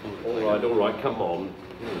with all the toilet. All right, come on.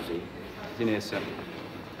 Where is he? He's in here, sir.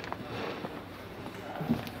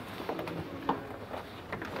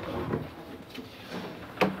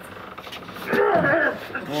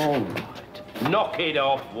 All right. Knock it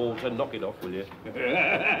off, Walter. Knock it off, will you?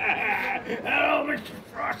 Hello, Mr.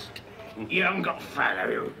 Frost. You haven't got fat, have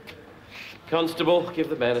you? Constable, give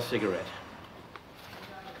the man a cigarette.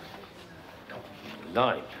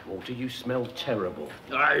 Light, Walter, you smell terrible.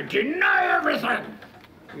 I deny everything.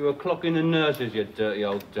 You were clocking the nurses, you dirty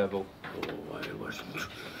old devil. Oh, I wasn't.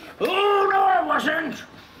 Oh, no, I wasn't.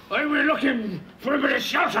 I was looking for a bit of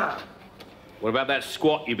shelter. What about that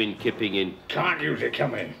squat you've been kipping in? Can't usually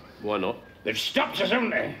come in. Why not? They've stopped us,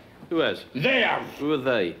 haven't they? Who has? They have. Who are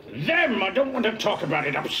they? Them. I don't want to talk about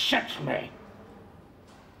it. Upsets me.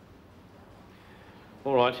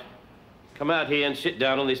 All right. Come out here and sit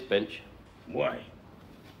down on this bench. Why?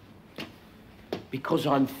 Because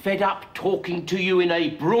I'm fed up talking to you in a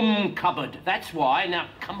broom cupboard. That's why. Now,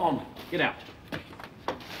 come on. Get out.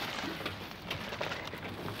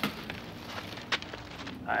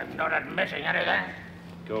 I'm not admitting anything.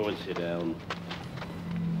 Go and sit down.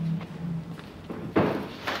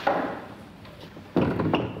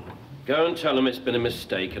 Go and tell him it's been a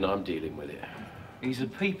mistake and I'm dealing with it. He's a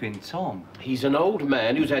peeping Tom. He's an old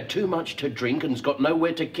man who's had too much to drink and's got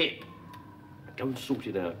nowhere to kip. Go and sort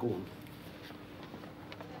it out. Go on.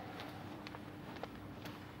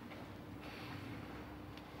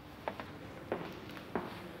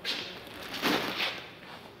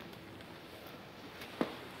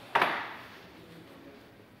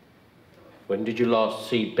 When did you last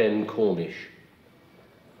see Ben Cornish?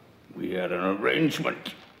 We had an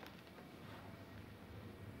arrangement.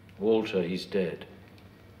 Walter, he's dead.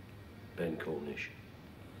 Ben Cornish.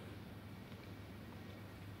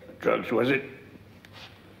 Drugs, was it?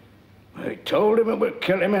 I told him it would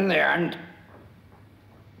kill him in the end.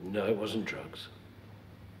 No, it wasn't drugs.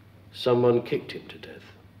 Someone kicked him to death.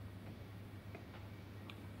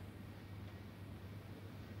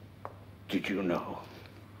 Did you know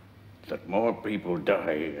that more people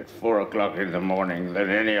die at 4 o'clock in the morning than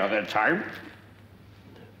any other time?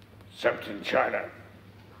 Except in China.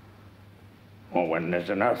 or when there's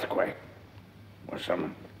an earthquake or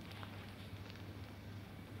something.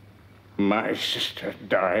 My sister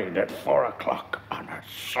died at 4 o'clock on a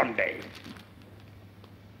Sunday.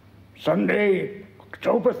 Sunday,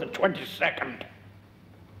 October the 22nd.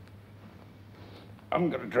 I'm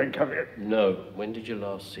gonna drink of it. No. When did you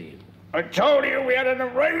last see him? I told you we had an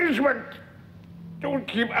arrangement. Don't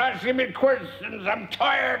keep asking me questions. I'm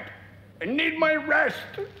tired. I need my rest.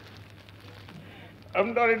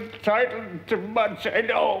 I'm not entitled to much, I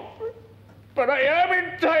know. But I am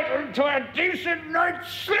entitled to a decent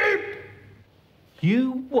night's sleep.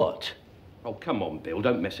 You what? Oh, come on, Bill.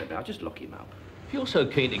 Don't mess about. Just lock him up. If you're so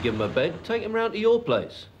keen to give him a bed, take him round to your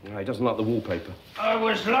place. No, he doesn't like the wallpaper. I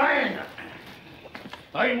was lying.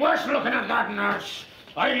 I was looking at that nurse.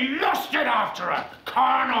 I lost it after a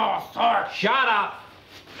carnal thought. Shut up!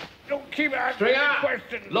 Don't keep asking Stringer, me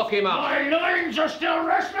questions. lock him up. My lines are still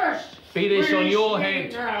restless. Be this on your Release me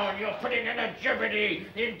head. now, you're putting into jeopardy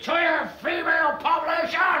the entire female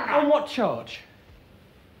population. On what charge?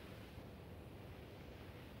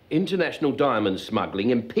 International diamond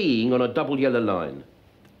smuggling and peeing on a double yellow line.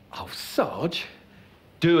 Oh, Sarge.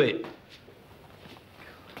 Do it.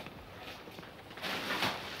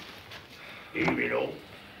 Leave it all.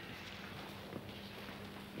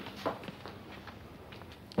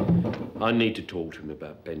 I need to talk to him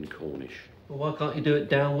about Ben Cornish. Well, why can't you do it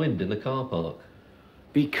downwind in the car park?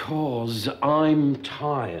 Because I'm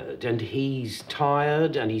tired, and he's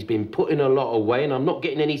tired, and he's been putting a lot away, and I'm not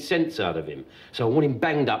getting any sense out of him. So I want him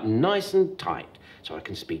banged up nice and tight, so I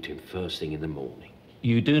can speak to him first thing in the morning.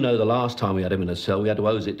 You do know the last time we had him in a cell, we had to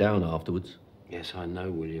hose it down afterwards. Yes, I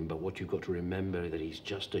know, William, but what you've got to remember is that he's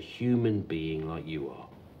just a human being like you are.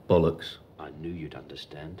 Bollocks. I knew you'd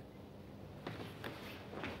understand.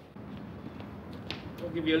 I'll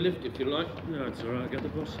give you a lift if you like. No, it's all right. Get the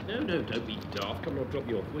boss. No, don't be daft. Come on, I'll drop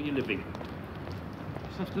you off. Where are you living?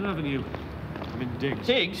 Sefton Avenue. I'm in Diggs.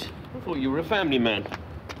 Diggs? I thought you were a family man.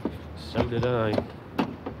 So did I.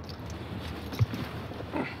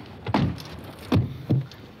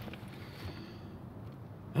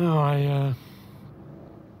 Oh, I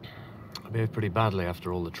behaved pretty badly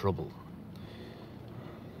after all the trouble.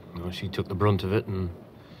 You know, she took the brunt of it, and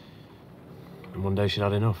one day she'd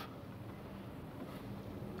had enough.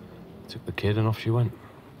 Took the kid and off she went.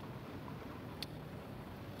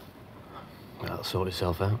 That'll sort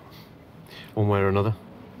itself out, one way or another.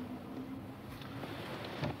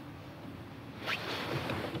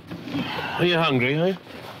 Are you hungry, are you?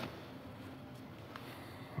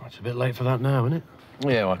 Oh, it's a bit late for that now, isn't it?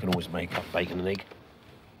 Yeah, I can always make up bacon and egg.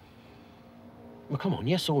 Well, come on,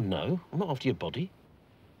 yes or no? I'm not after your body.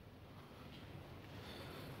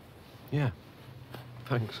 Yeah,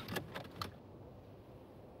 thanks.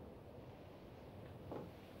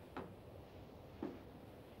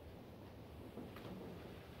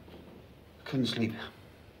 Couldn't sleep.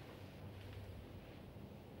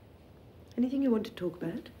 Anything you want to talk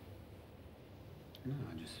about? No,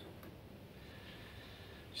 I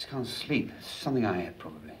just can't sleep. It's something I ate,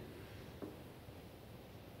 probably.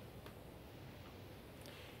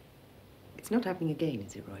 It's not happening again,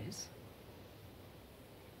 is it, Royce?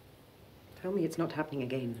 Tell me it's not happening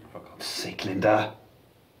again. For God's sake, Linda.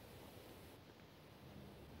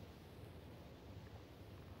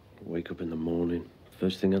 Wake up in the morning,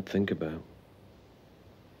 first thing I'd think about.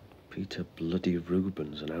 Peter bloody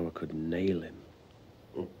Rubens and how I could nail him.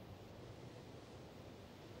 I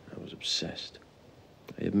was obsessed.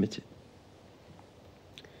 I admit it.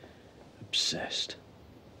 Obsessed.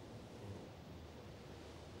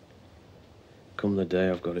 Come the day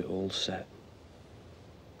I've got it all set.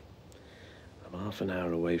 I'm half an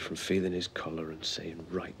hour away from feeling his collar and saying,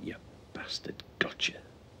 right, you bastard, gotcha.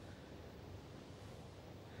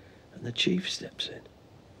 And the chief steps in.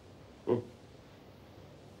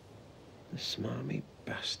 The smarmy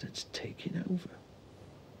bastard's taking over.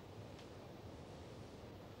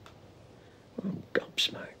 I'm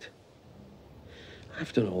gobsmacked.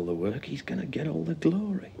 I've done all the work, he's gonna get all the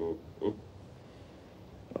glory. Oh,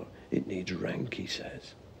 it needs rank, he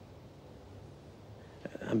says.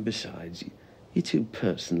 And besides, you're too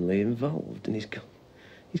personally involved, and he's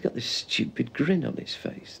got this stupid grin on his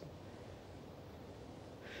face.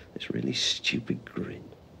 This really stupid grin.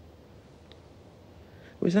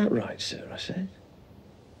 Was that right, sir? I said.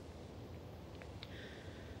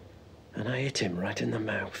 And I hit him right in the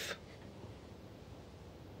mouth.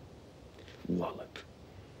 Wallop.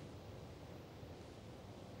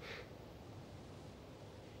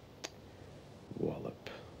 Wallop.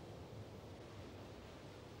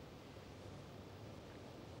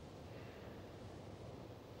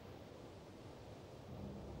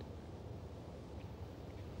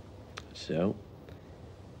 So,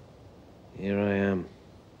 here I am.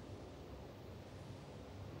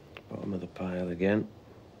 Bottom of the pile again.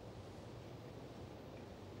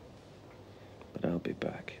 But I'll be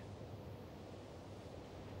back.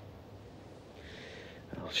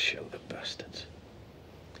 I'll show the bastards.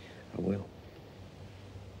 I will.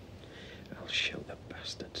 I'll show the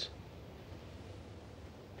bastards.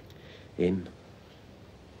 Him.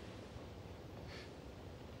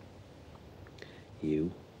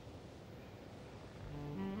 You.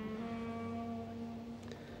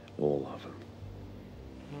 All of them.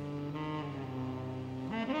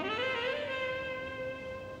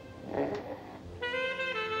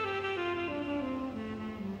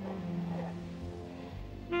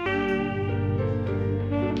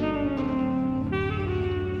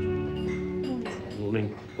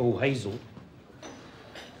 Morning. Oh, Hazel.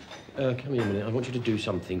 Come here a minute. I want you to do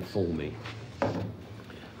something for me.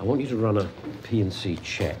 I want you to run a P&C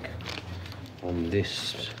check on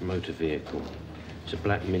this motor vehicle. It's a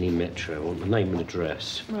black Mini Metro. I want the name and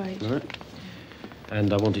address. Right. Right?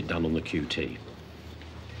 And I want it done on the QT.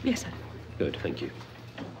 Yes, sir. Good, thank you.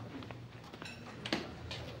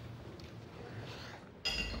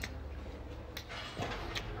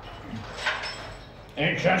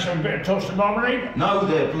 Any chance of a bit of toasted marmalade? No,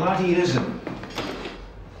 there bloody isn't.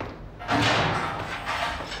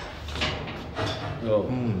 Oh.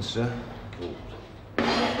 Sir. Cool.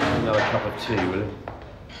 Another cup of tea, will you?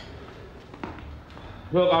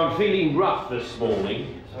 Look, I'm feeling rough this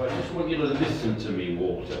morning, so I just want you to listen to me,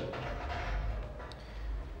 Walter. Do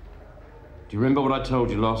you remember what I told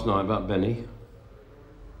you last night about Benny?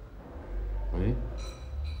 Eh?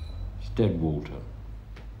 He's dead, Walter.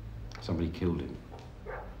 Somebody killed him.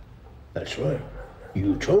 That's right.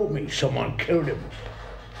 You told me someone killed him.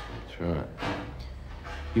 That's right.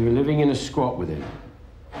 You were living in a squat with him.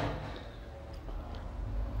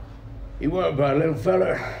 He weren't a bad little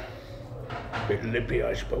fella. Bit lippy,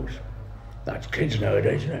 I suppose. That's kids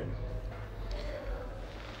nowadays, isn't it?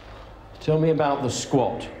 Tell me about the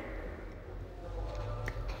squat.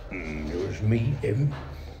 It was me, him,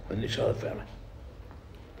 and this other fella.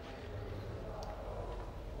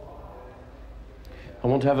 I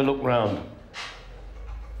want to have a look round.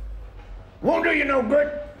 Won't do you no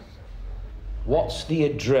good. What's the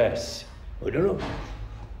address? I don't know.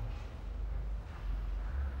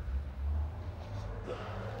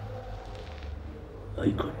 I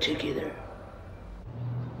could take you there.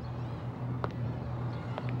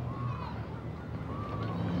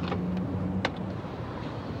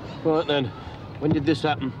 Right then, when did this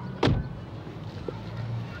happen?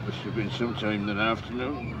 Must have been sometime in the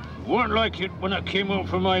afternoon. Weren't like it when I came home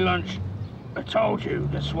for my lunch. I told you,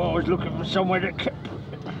 that's why I was looking for somewhere to keep.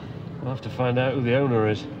 I'll have to find out who the owner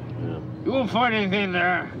is. Yeah. You won't find anything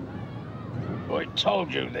there. I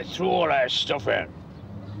told you, they threw all our stuff out.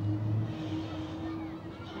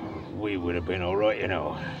 We would have been all right, you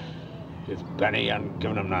know, if Benny hadn't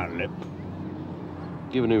given him that lip.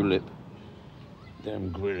 Give a new lip.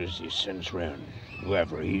 Them grillers he sends round,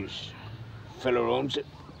 whoever he is, fella owns it.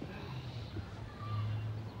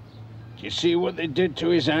 Did you see what they did to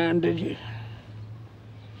his hand, did you?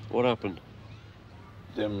 What happened?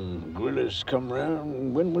 Them grillers come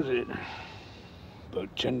round, when was it?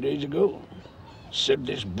 About 10 days ago. Said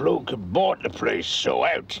this bloke had bought the place, so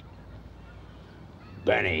out.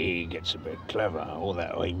 Benny, he gets a bit clever. All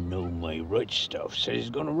that I know my rights stuff. Says he's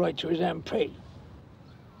gonna write to his MP.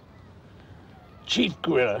 Chief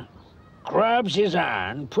Griller grabs his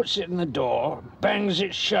hand, puts it in the door, bangs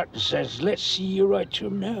it shut and says, let's see you write to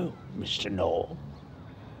him now, Mr. Noel.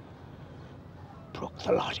 Broke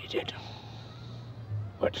the lot, he did.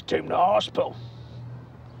 Had to take him to hospital.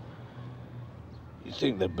 You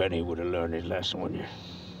think that Benny would have learned his lesson, wouldn't you?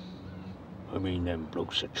 I mean, them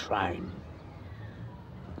blokes are trying.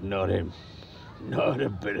 Not him. Not a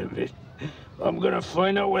bit of it. I'm gonna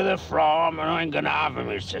find out where they're from, and I ain't gonna have him,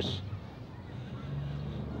 he says.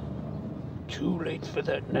 Too late for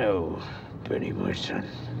that now, Benny, my son.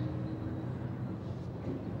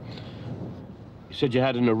 You said you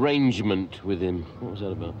had an arrangement with him. What was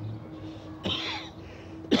that about?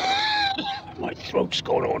 My throat's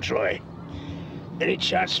going on dry. Any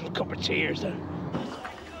chance of a cup of tea, is there?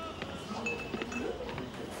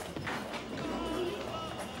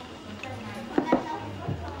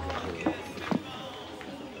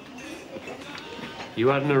 You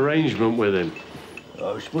had an arrangement with him?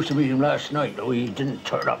 I was supposed to meet him last night, though he didn't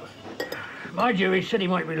turn up. Mind you, he said he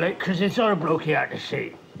might be late because this other bloke he had to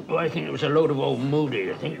see. Well, I think it was a load of old Moody.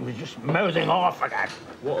 I think he was just mouthing off again.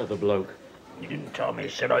 What other bloke? He didn't tell me. He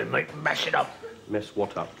said I might mess it up. Mess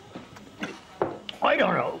what up? I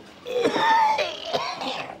don't know.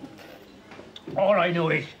 All I know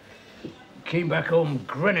is he came back home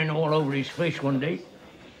grinning all over his face one day.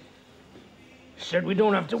 Said we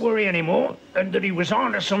don't have to worry anymore, and that he was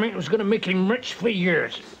on to something that was going to make him rich for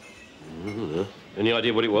years. Any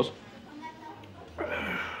idea what it was?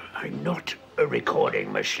 I'm not a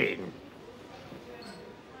recording machine.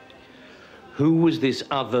 Who was this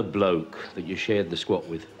other bloke that you shared the squat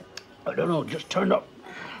with? I don't know, just turned up.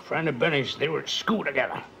 Friend of Benny's, they were at school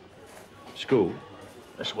together. School?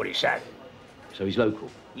 That's what he said. So he's local?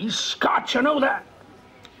 He's Scotch, I know that.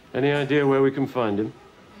 Any idea where we can find him?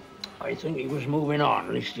 I think he was moving on,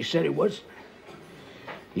 at least he said he was.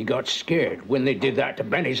 He got scared when they did that to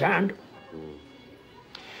Benny's hand.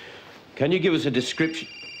 Can you give us a description?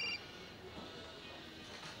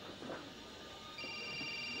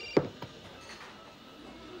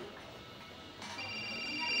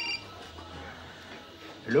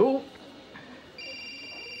 Hello?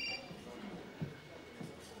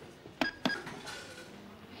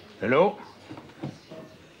 Hello?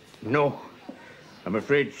 No. I'm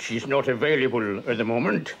afraid she's not available at the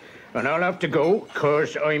moment, and I'll have to go,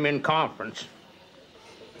 'cause I'm in conference.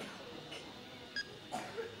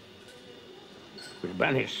 With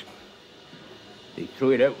Benny's. They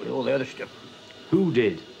threw it out with all the other stuff. Who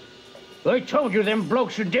did? I told you them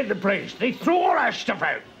blokes who did the place. They threw all that stuff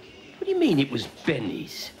out. What do you mean it was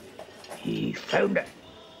Benny's? He found it.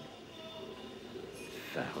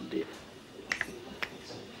 Found it.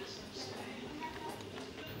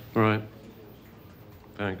 Right.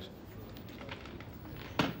 Thanks.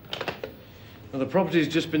 Well, the property's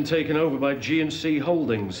just been taken over by G&C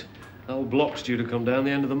Holdings. Whole block's due to come down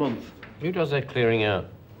the end of the month. Who does their clearing out?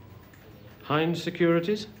 Hines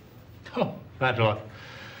Securities? Oh, that lot.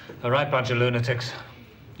 A right bunch of lunatics.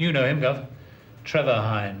 You know him, Gov. Trevor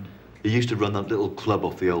Hine. He used to run that little club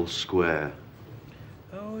off the old square.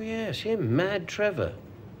 Oh, yes, him, Mad Trevor.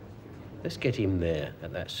 Let's get him there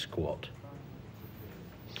at that squat.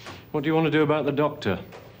 What do you want to do about the doctor?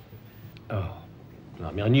 Oh,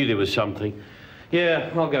 I mean, I knew there was something. Yeah,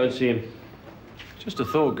 I'll go and see him. Just a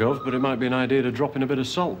thought, Gov, but it might be an idea to drop in a bit of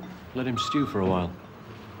salt. Let him stew for a while.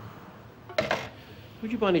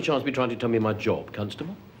 Would you by any chance be trying to tell me my job,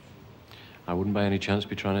 Constable? I wouldn't by any chance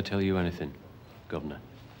be trying to tell you anything, Governor.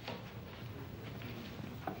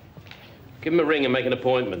 Give him a ring and make an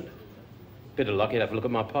appointment. Bit of luck, he'd have a look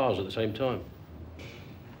at my pals at the same time.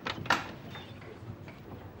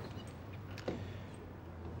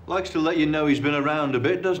 Likes to let you know he's been around a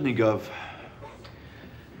bit, doesn't he, Gov?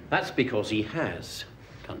 That's because he has,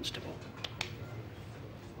 Constable.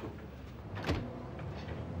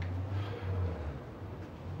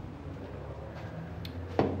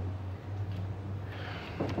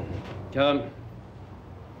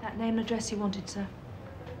 That name and address you wanted, sir.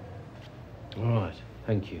 All right,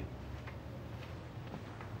 thank you.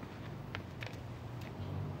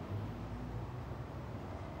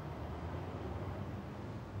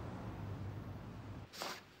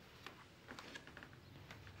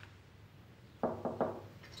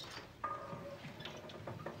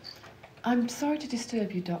 I'm sorry to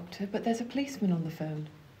disturb you, Doctor, but there's a policeman on the phone.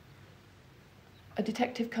 A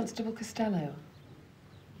Detective Constable Costello.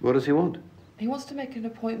 What does he want? He wants to make an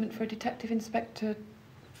appointment for a Detective Inspector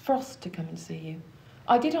Frost to come and see you.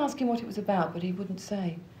 I did ask him what it was about, but he wouldn't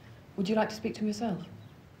say. Would you like to speak to him yourself?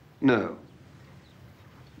 No.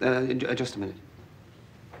 Just a minute.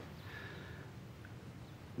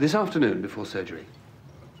 This afternoon before surgery.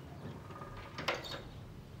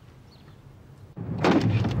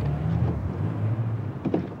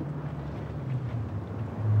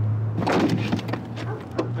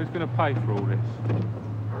 Who's going to pay for all this?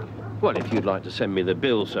 Well, if you'd like to send me the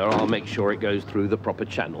bill, sir, I'll make sure it goes through the proper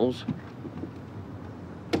channels.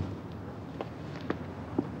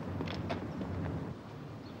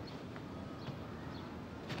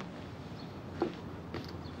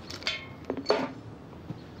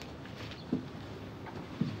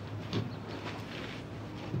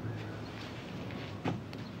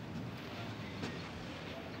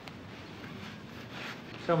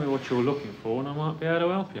 Tell me what you're looking for and I might be able to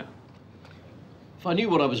help you. If I knew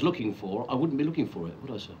what I was looking for, I wouldn't be looking for it,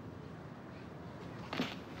 would I, sir?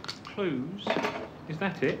 Clues? Is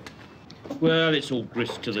that it? Well, it's all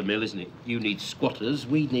grist to the mill, isn't it? You need squatters,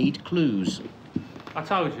 we need clues. I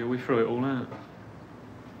told you, we threw it all out.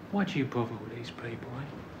 Why do you bother with these people, eh?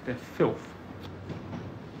 They're filth.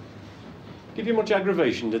 Give you much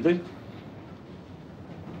aggravation, did they?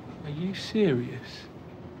 Are you serious?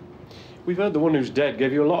 We've heard the one who's dead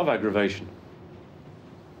gave you a lot of aggravation.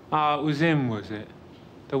 Ah, it was him, was it?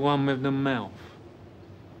 The one with the mouth?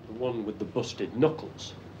 The one with the busted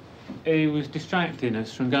knuckles. He was distracting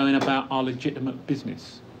us from going about our legitimate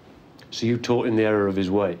business. So you taught him the error of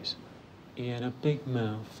his ways? He had a big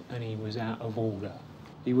mouth and he was out of order.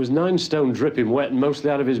 He was 9 stone dripping wet and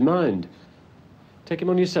mostly out of his mind. Take him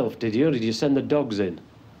on yourself, did you, or did you send the dogs in?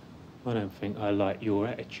 I don't think I like your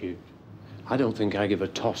attitude. I don't think I give a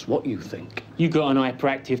toss what you think. You got an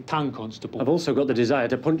hyperactive tongue, Constable. I've also got the desire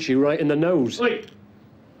to punch you right in the nose. Wait!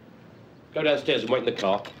 Go downstairs and wait in the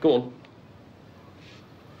car. Go on.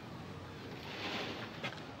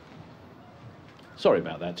 Sorry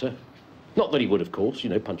about that, sir. Not that he would, of course, you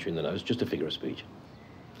know, punch you in the nose, just a figure of speech.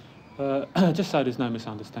 Just so there's no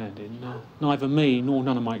misunderstanding, neither me nor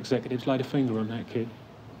none of my executives laid a finger on that kid.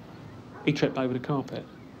 He tripped over the carpet.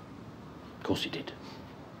 Of course he did.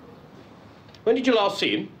 When did you last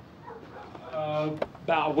see him?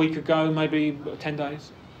 About a week ago, maybe 10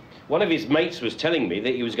 days. One of his mates was telling me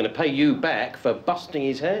that he was going to pay you back for busting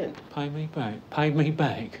his hand. Pay me back? Pay me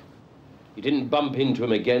back? You didn't bump into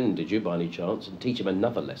him again, did you, by any chance, and teach him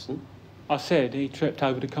another lesson? I said he tripped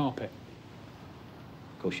over the carpet.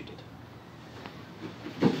 Of course you did.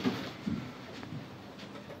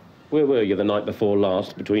 Where were you the night before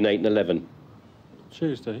last, between 8 and 11?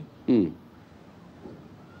 Tuesday. Hmm.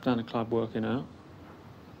 Down the club working out.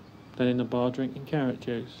 Then in the bar drinking carrot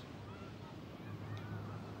juice.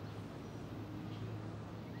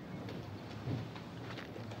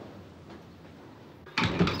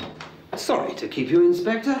 Sorry to keep you,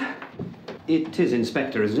 Inspector. It is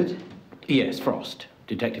Inspector, isn't it? Yes, Frost.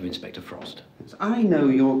 Detective Inspector Frost. I know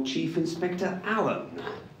your Chief Inspector Allen.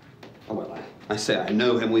 Oh, well, I say I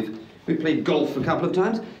know him. We've played golf a couple of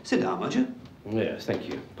times. Sit down, won't you? Yes, thank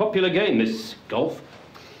you. Popular game, this golf.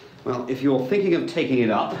 Well, if you're thinking of taking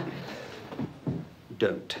it up,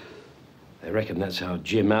 don't. I reckon that's how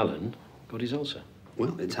Jim Allen got his ulcer.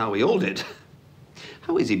 Well, it's how we all did.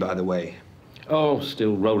 How is he, by the way? Oh,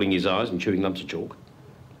 still rolling his eyes and chewing lumps of chalk.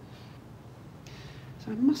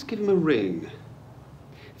 So I must give him a ring.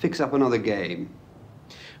 Fix up another game.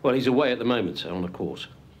 Well, he's away at the moment, sir, on a course.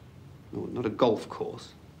 No, not a golf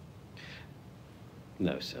course.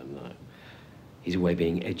 No, sir, no. He's away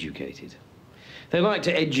being educated. They like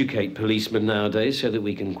to educate policemen nowadays so that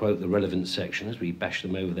we can quote the relevant section as we bash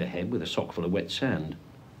them over the head with a sock full of wet sand.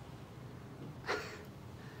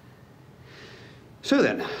 So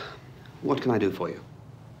then, what can I do for you?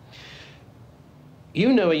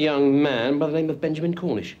 You know a young man by the name of Benjamin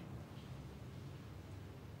Cornish?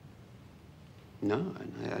 No,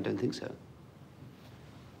 I don't think so.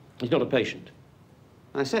 He's not a patient.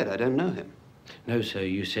 I said I don't know him. No, sir,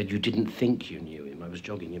 you said you didn't think you knew him. I was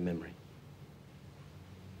jogging your memory.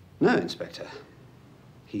 No, Inspector.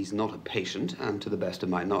 He's not a patient, and to the best of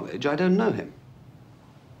my knowledge, I don't know him.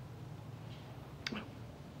 Well,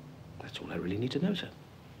 that's all I really need to know, sir.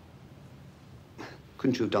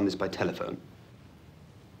 Couldn't you have done this by telephone?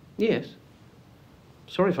 Yes.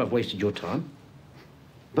 Sorry if I've wasted your time.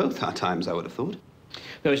 Both our times, I would have thought.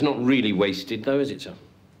 No, it's not really wasted, though, is it, sir?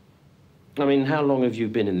 I mean, how long have you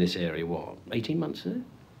been in this area? What, 18 months, sir?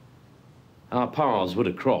 Our paths would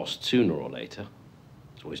have crossed sooner or later.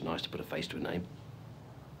 It's always nice to put a face to a name.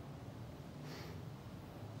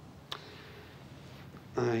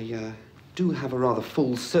 I do have a rather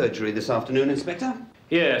full surgery this afternoon, Inspector.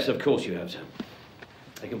 Yes, of course you have, sir.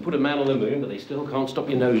 They can put a man on the moon, but they still can't stop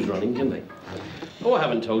your nose running, can they? Oh, I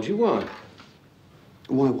haven't told you why.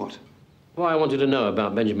 Why what? Why I wanted to know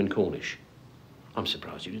about Benjamin Cornish. I'm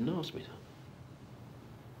surprised you didn't ask me, sir.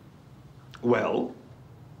 Well?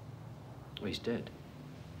 Well, he's dead.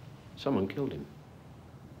 Someone killed him.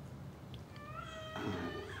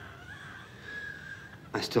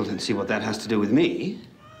 I still don't see what that has to do with me.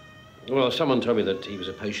 Well, someone told me that he was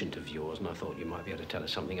a patient of yours, and I thought you might be able to tell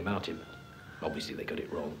us something about him. Obviously, they got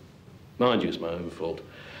it wrong. Mind you, it's my own fault.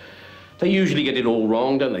 They usually get it all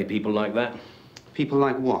wrong, don't they, people like that? People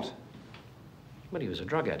like what? Well, he was a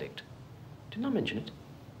drug addict. Didn't I mention it?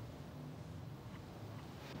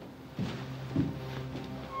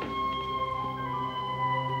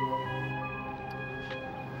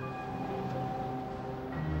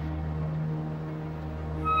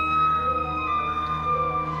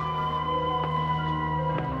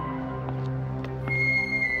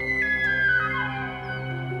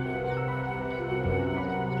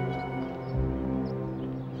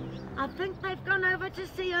 I think they've gone over to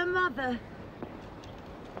see her mother.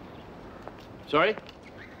 Sorry?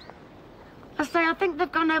 I say, I think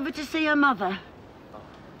they've gone over to see her mother.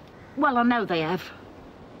 Well, I know they have.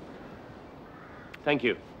 Thank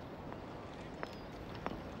you.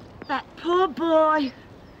 That poor boy.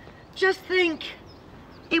 Just think,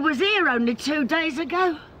 he was here only 2 days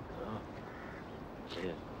ago.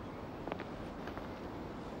 Yeah.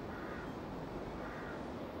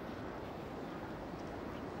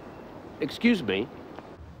 Excuse me?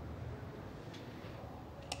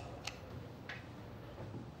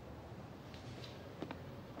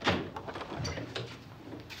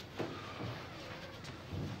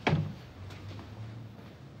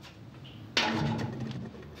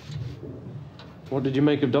 What did you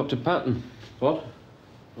make of Dr. Patton? What?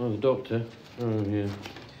 Oh, the doctor. Oh, yeah.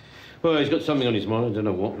 Well, he's got something on his mind. I don't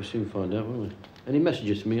know what. We'll soon find out, won't we? Any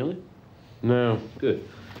messages for me on it? No. Good.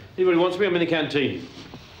 Anybody wants me? I'm in the canteen.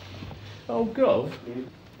 Oh, Gov.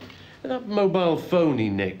 That mobile phone he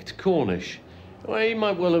nicked, Cornish. Well, he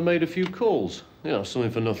might well have made a few calls. You know,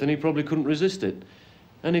 something for nothing. He probably couldn't resist it.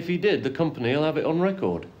 And if he did, the company will have it on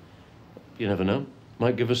record. You never know.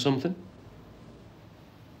 Might give us something.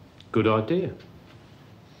 Good idea.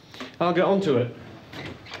 I'll get onto it.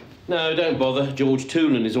 No, don't bother. George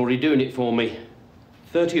Toolan is already doing it for me.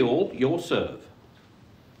 30 all, your serve.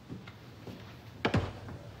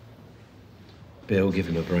 Bill, give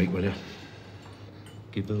him a break, will you?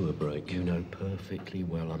 Give who a break? You know perfectly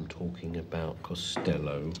well I'm talking about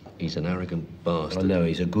Costello. He's an arrogant bastard. I know,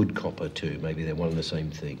 he's a good copper too. Maybe they're one and the same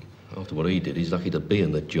thing. After what he did, he's lucky to be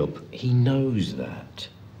in the job. He knows that.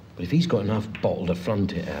 But if he's got enough bottle to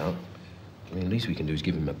front it out, I mean, the least we can do is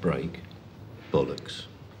give him a break. Bollocks.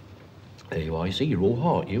 There you are. You see, you're all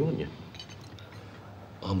heart, you, aren't you?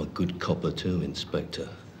 I'm a good copper too, Inspector.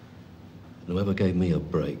 And whoever gave me a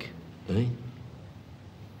break, eh?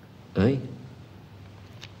 Eh?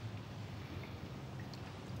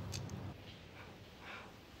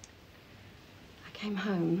 I came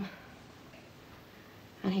home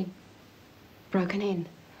and he'd broken in.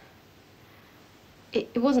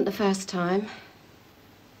 It wasn't the first time.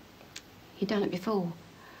 He'd done it before.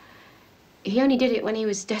 He only did it when he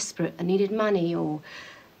was desperate and needed money or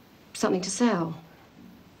something to sell.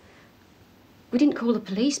 We didn't call the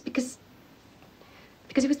police because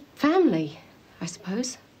it was family, I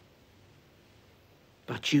suppose.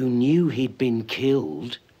 But you knew he'd been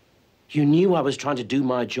killed. You knew I was trying to do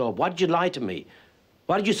my job. Why did you lie to me?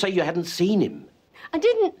 Why did you say you hadn't seen him? I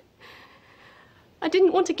didn't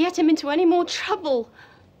want to get him into any more trouble.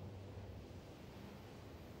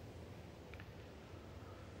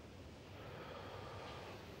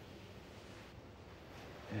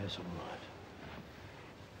 Yes, all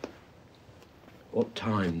right. What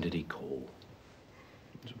time did he call?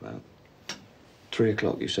 It was about 3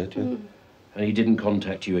 o'clock, you said, yeah? And he didn't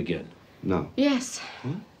contact you again? No. Yes.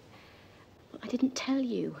 Huh? I didn't tell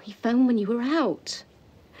you. He phoned when you were out.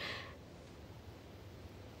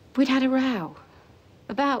 We'd had a row.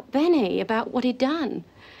 About Benny, about what he'd done.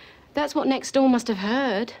 That's what next door must have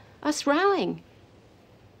heard. Us rowing.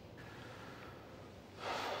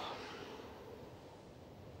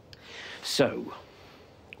 So,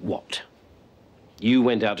 what? You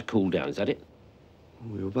went out to cool down, is that it?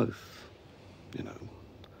 We were both, you know,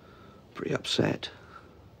 pretty upset.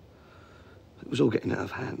 It was all getting out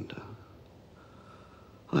of hand.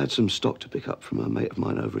 I had some stock to pick up from a mate of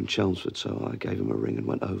mine over in Chelmsford, so I gave him a ring and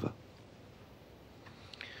went over.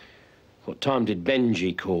 What time did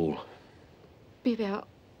Benji call? Be about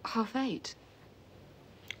 8:30.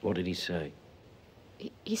 What did he say?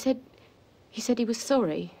 He said he was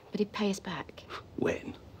sorry, but he'd pay us back.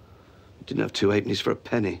 When? He didn't have 2 halfpennies for a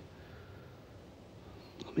penny.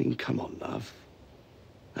 I mean, come on, love.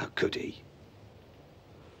 How could he?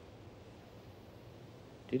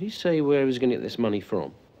 Did he say where he was going to get this money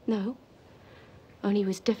from? No. Only he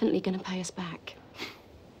was definitely going to pay us back.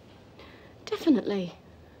 Definitely.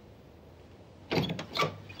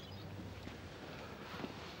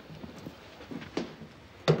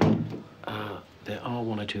 There are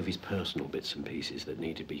 1 or 2 of his personal bits and pieces that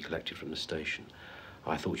need to be collected from the station.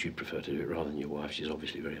 I thought you'd prefer to do it rather than your wife. She's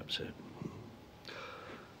obviously very upset.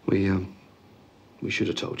 We should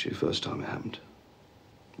have told you first time it happened.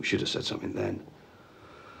 We should have said something then.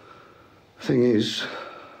 Thing is,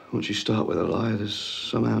 once you start with a lie, there's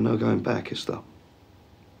somehow no going back, is there?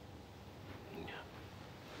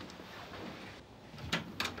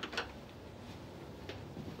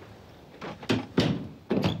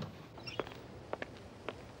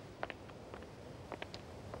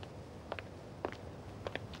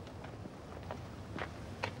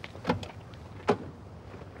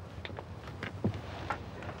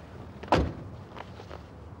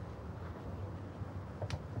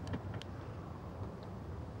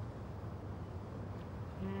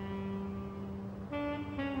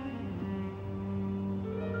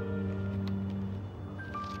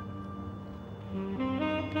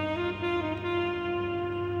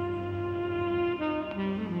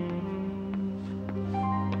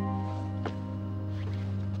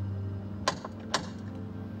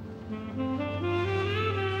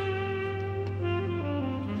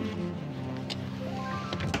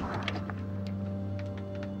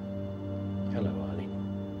 Hello, Arlie.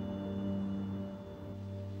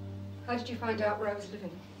 How did you find out where I was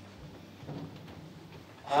living?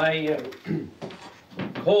 I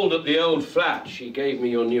called at the old flat. She gave me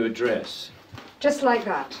your new address. Just like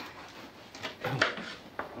that.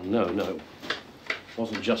 No, no. It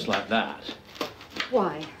wasn't just like that.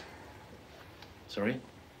 Why? Sorry?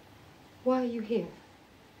 Why are you here?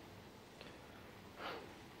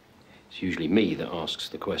 It's usually me that asks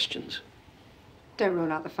the questions. Don't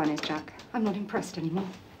roll out the funnies, Jack. I'm not impressed anymore.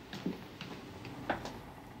 I'm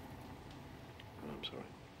sorry.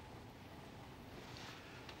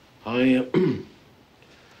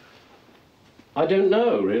 I don't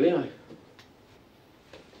know, really. I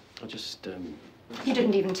just, You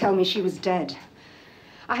didn't even tell me she was dead.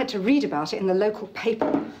 I had to read about it in the local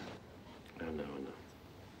paper. I know.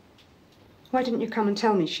 Why didn't you come and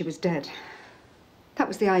tell me she was dead? That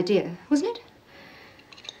was the idea, wasn't it?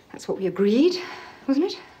 That's what we agreed,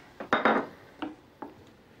 wasn't it?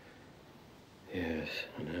 Yes,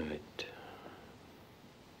 I know it.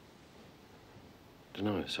 I don't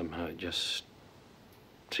know, somehow it just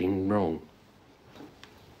seemed wrong.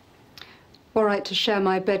 All right to share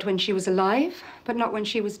my bed when she was alive, but not when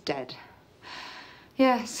she was dead.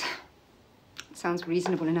 Yes. It sounds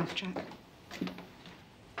reasonable enough, Jack.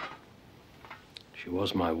 She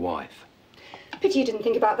was my wife. Pity you didn't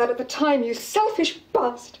think about that at the time, you selfish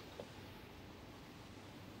bastard.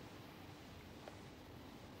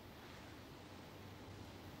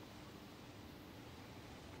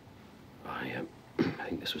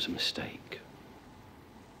 I think this was a mistake.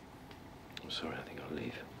 I'm sorry, I think I'll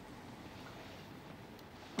leave.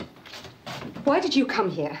 Why did you come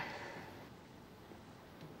here?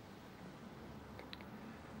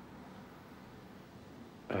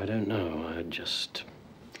 I don't know, I just...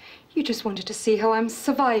 You just wanted to see how I'm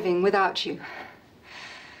surviving without you.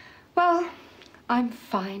 Well, I'm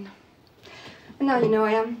fine. And now you know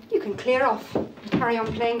I am. You can clear off and carry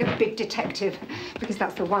on playing a big detective, because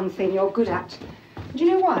that's the one thing you're good at. And do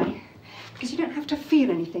you know why? Because you don't have to feel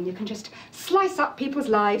anything. You can just slice up people's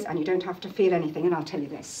lives and you don't have to feel anything. And I'll tell you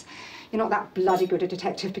this. You're not that bloody good a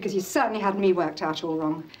detective, because you certainly had me worked out all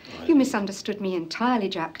wrong. Right. You misunderstood me entirely,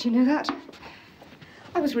 Jack. Do you know that?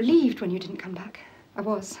 I was relieved when you didn't come back. I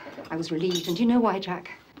was relieved. And do you know why,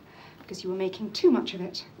 Jack? Because you were making too much of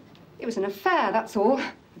it. It was an affair, that's all.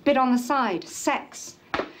 A bit on the side. Sex.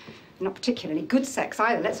 Not particularly good sex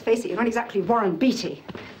either. Let's face it, you're not exactly Warren Beatty.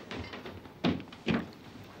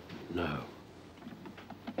 No.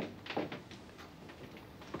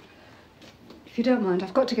 If you don't mind,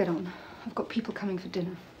 I've got to get on. I've got people coming for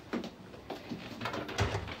dinner.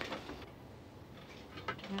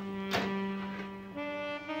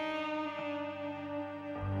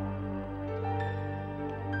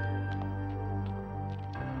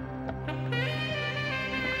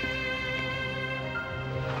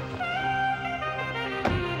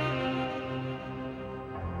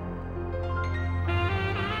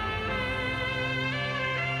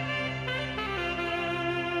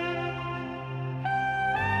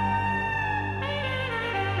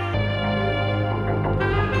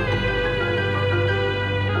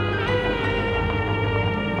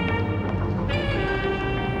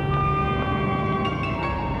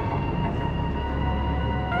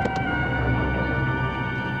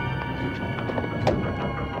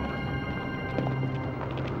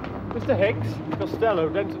 Mr. Hicks, Costello,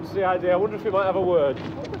 Denton CID. I wonder if you might have a word.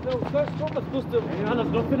 Oh, no, that's what we're supposed to... Yeah, there's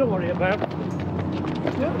nothing to worry about.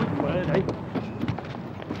 Yeah, word, eh?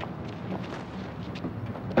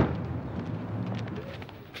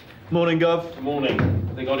 Morning, Gov. Morning.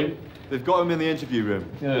 Have they got him? They've got him in the interview room.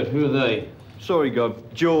 Good. Who are they? Sorry,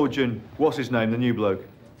 Gov. George and what's his name, the new bloke.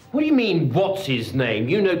 What do you mean, what's his name?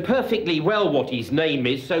 You know perfectly well what his name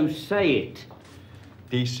is, so say it.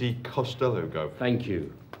 DC Costello, Gov. Thank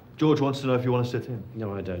you. George wants to know if you want to sit in.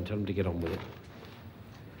 No, I don't. Tell him to get on with it.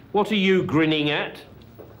 What are you grinning at?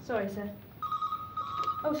 Sorry, sir.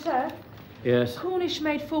 Oh, sir. Yes? Cornish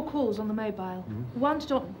made 4 calls on the mobile. One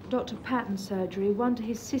to Dr. Patton's surgery, one to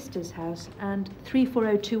his sister's house, and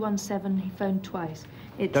 340217 he phoned twice.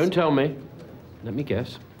 It's... Don't tell me. Let me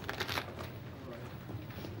guess.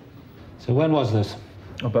 So when was this?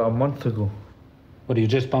 About a month ago. What, you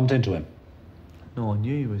just bumped into him? No, I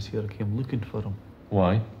knew he was here. I came looking for him.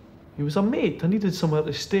 Why? He was a mate. I needed somewhere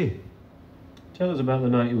to stay. Tell us about the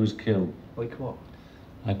night he was killed. Like what?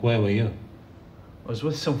 Like where were you? I was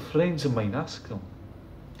with some friends of mine. Ask them.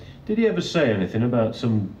 Did he ever say anything about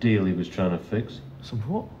some deal he was trying to fix? Some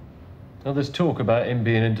what? Now, there's talk about him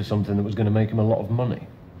being into something that was going to make him a lot of money.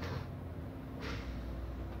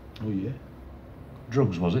 Oh, yeah?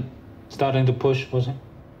 Drugs, was it? Starting to push, was he?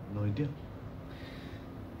 No idea.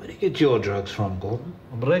 But you get your drugs from, Gordon?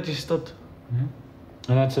 I'm registered. And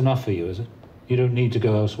that's enough for you, is it? You don't need to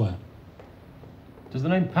go elsewhere. Does the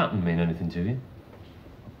name Patton mean anything to you?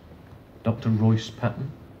 Dr. Royce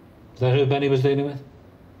Patton? Is that who Benny was dealing with?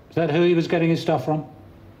 Is that who he was getting his stuff from?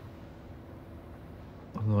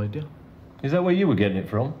 I've no idea. Is that where you were getting it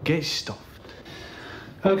from? Get stuffed.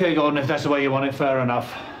 Okay, Gordon, if that's the way you want it, fair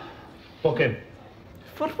enough. Book him.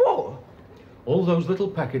 For what? All those little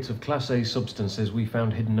packets of Class A substances we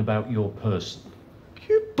found hidden about your person.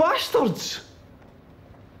 You bastards!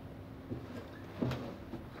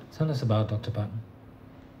 Tell us about Dr. Patton.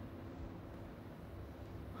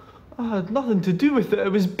 I had nothing to do with it.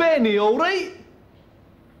 It was Benny, all right?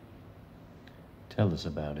 Tell us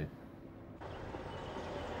about it.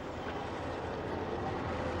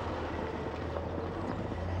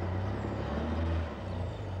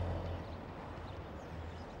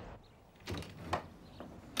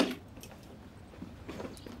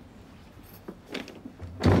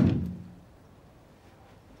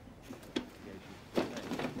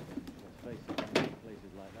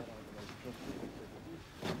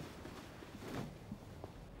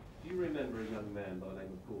 Do you remember a young man by the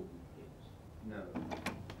name of Gordon Hicks? No.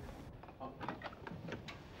 What's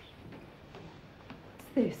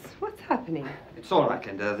this? What's happening? It's all right,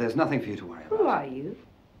 Linda. There's nothing for you to worry about. Who are you?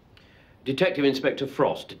 Detective Inspector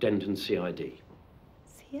Frost, Denton CID.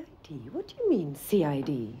 CID? What do you mean,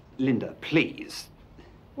 CID? Linda, please.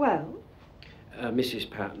 Well, Mrs.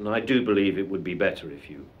 Patton, I do believe it would be better if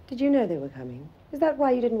you... Did you know they were coming? Is that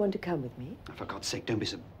why you didn't want to come with me? For God's sake, don't be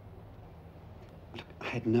so... Look, I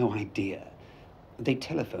had no idea. They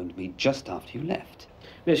telephoned me just after you left.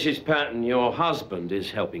 Mrs. Patton, your husband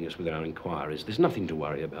is helping us with our inquiries. There's nothing to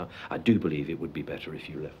worry about. I do believe it would be better if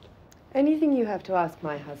you left. Anything you have to ask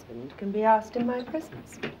my husband can be asked in my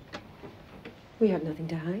presence. We have nothing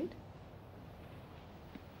to hide.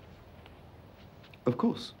 Of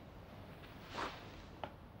course.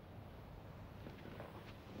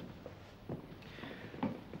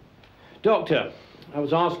 Doctor, I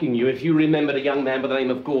was asking you if you remembered a young man by the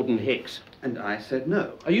name of Gordon Hicks. And I said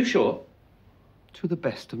no. Are you sure? To the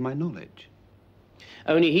best of my knowledge.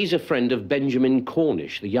 Only he's a friend of Benjamin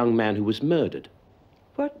Cornish, the young man who was murdered.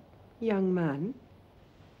 What young man?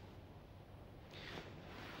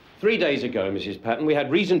 3 days ago, Mrs. Patton, we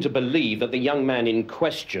had reason to believe that the young man in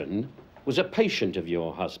question was a patient of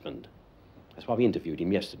your husband. That's why we interviewed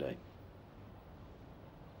him yesterday.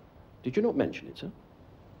 Did you not mention it, sir?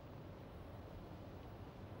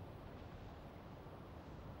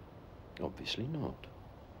 Obviously not.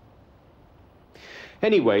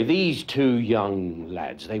 Anyway, these two young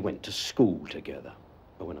lads, they went to school together.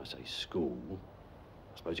 But when I say school,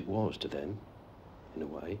 I suppose it was to them, in a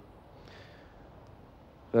way.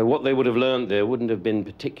 Though what they would have learned there wouldn't have been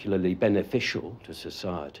particularly beneficial to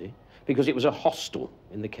society, because it was a hostel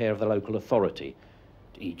in the care of the local authority.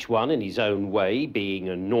 Each one in his own way, being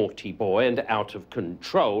a naughty boy and out of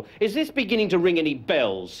control. Is this beginning to ring any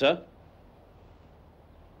bells, sir?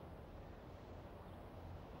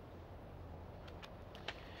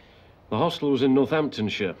 The hostel was in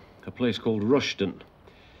Northamptonshire, a place called Rushton.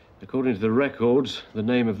 According to the records, the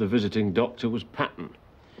name of the visiting doctor was Patton,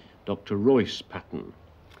 Dr. Royce Patton,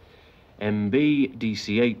 MB,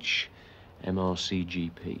 DCH,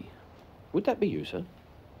 MRCGP. Would that be you, sir?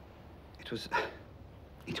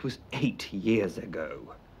 It was 8 years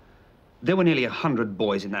ago. There were nearly 100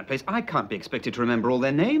 boys in that place. I can't be expected to remember all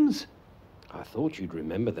their names. I thought you'd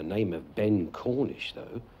remember the name of Ben Cornish,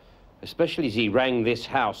 though. Especially as he rang this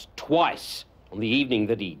house twice on the evening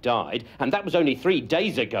that he died, and that was only 3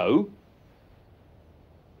 days ago.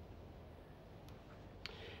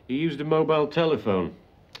 He used a mobile telephone.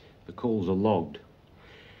 The calls are logged.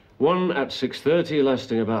 One at 6:30,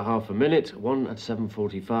 lasting about half a minute. One at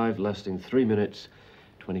 7:45, lasting 3 minutes,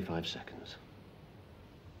 25 seconds.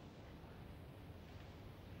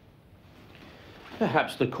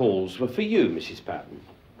 Perhaps the calls were for you, Mrs. Patton.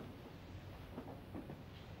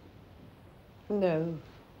 No,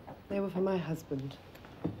 they were for my husband.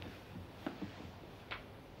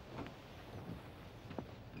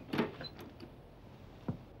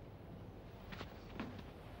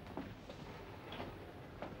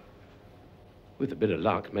 With a bit of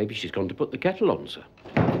luck, maybe she's gone to put the kettle on, sir.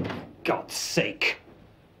 God's sake.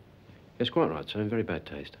 Yes, quite right, sir. In very bad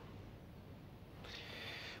taste.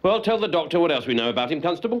 Well, tell the doctor what else we know about him,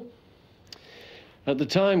 Constable. At the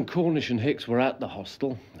time Cornish and Hicks were at the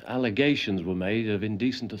hostel, allegations were made of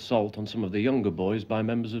indecent assault on some of the younger boys by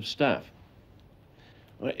members of staff.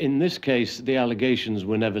 In this case, the allegations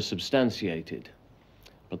were never substantiated,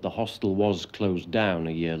 but the hostel was closed down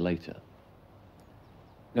a year later.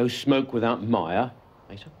 No smoke without mire,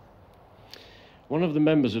 Mater? One of the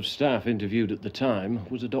members of staff interviewed at the time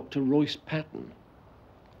was a Dr. Royce Patton.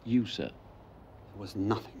 You, sir. There was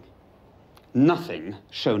nothing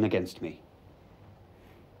shown against me.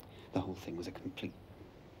 The whole thing was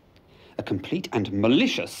a complete and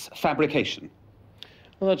malicious fabrication.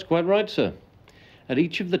 Well, that's quite right, sir. At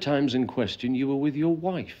each of the times in question, you were with your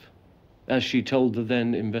wife. As she told the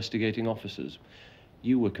then investigating officers,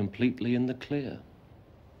 you were completely in the clear.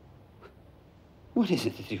 What is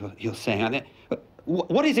it that you're saying?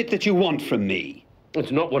 What is it that you want from me?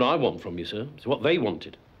 It's not what I want from you, sir. It's what they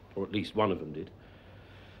wanted. Or at least one of them did.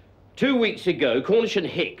 2 weeks ago, Cornish and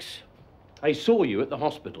Hicks, they saw you at the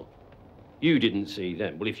hospital. You didn't see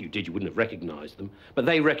them. Well, if you did, you wouldn't have recognized them. But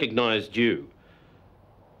they recognized you.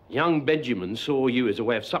 Young Benjamin saw you as a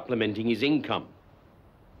way of supplementing his income.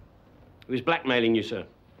 He was blackmailing you, sir.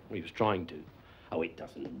 Well, he was trying to. Oh, it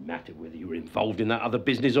doesn't matter whether you were involved in that other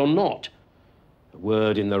business or not. A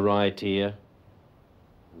word in the right ear,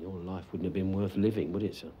 and your life wouldn't have been worth living, would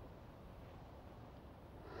it, sir?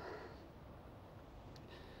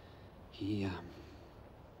 He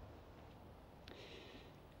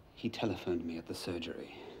telephoned me at the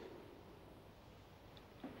surgery.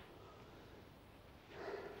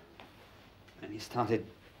 And he started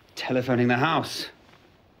telephoning the house.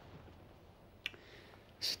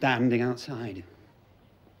 Standing outside.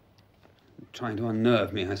 Trying to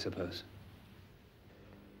unnerve me, I suppose.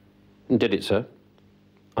 Did it, sir?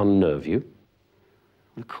 Unnerve you?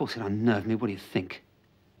 Well, of course it unnerved me. What do you think?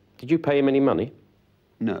 Did you pay him any money?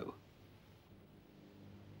 No.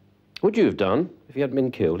 Would you have done if he hadn't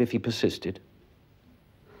been killed, if he persisted?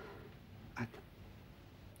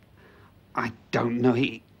 I don't know.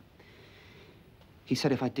 He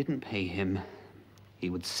said if I didn't pay him, he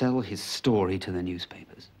would sell his story to the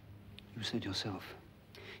newspapers. You said yourself,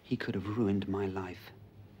 he could have ruined my life.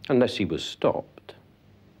 Unless he was stopped.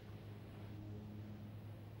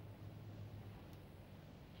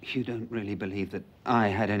 You don't really believe that I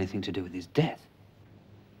had anything to do with his death?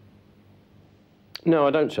 No, I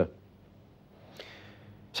don't, sir.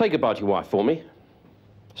 Say goodbye to your wife for me.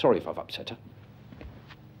 Sorry if I've upset her.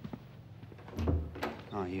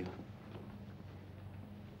 Are you?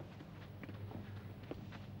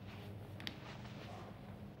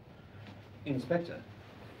 Inspector?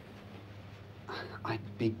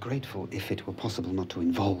 I'd be grateful if it were possible not to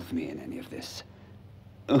involve me in any of this.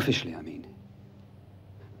 Officially, I mean.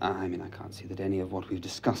 I can't see that any of what we've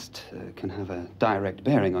discussed can have a direct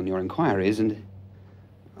bearing on your inquiries, and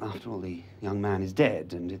after all, the young man is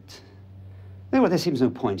dead, and well, there seems no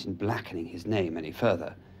point in blackening his name any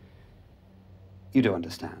further. You do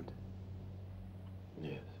understand?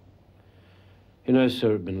 Yes. You know, sir,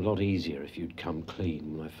 it'd been a lot easier if you'd come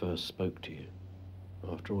clean when I first spoke to you.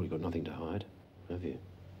 After all, you've got nothing to hide, have you,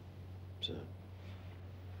 sir?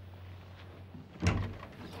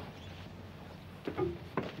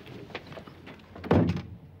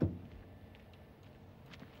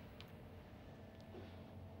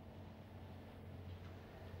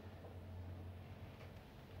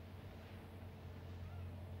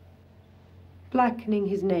 Blackening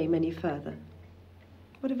his name any further.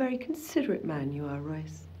 What a very considerate man you are,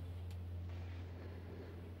 Royce.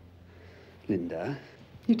 Linda?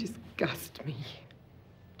 You disgust me.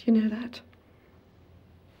 Do you know that?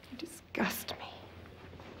 You disgust me.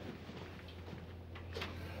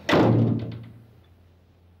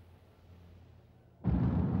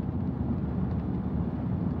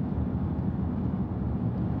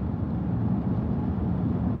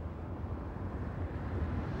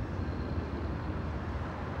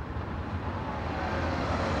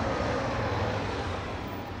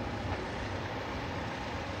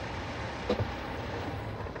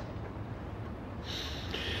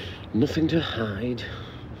 Nothing to hide.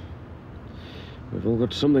 We've all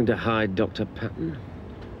got something to hide, Dr. Patton.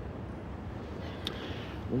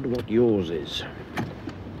 Wonder what yours is.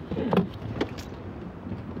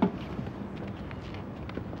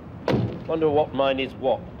 Wonder what mine is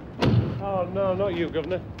what? Oh, no, not you,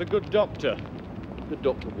 Governor. The good doctor. Good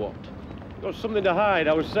doctor what? Got something to hide,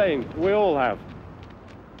 I was saying. We all have.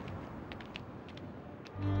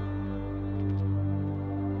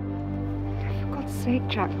 For God's sake,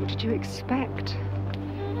 Jack, what did you expect?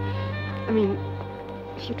 I mean,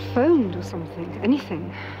 if you'd phoned or something,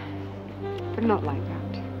 anything. But not like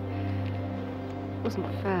that. It wasn't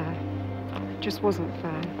fair. It just wasn't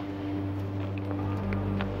fair.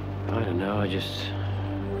 I don't know, I just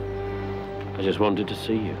wanted to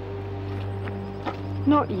see you.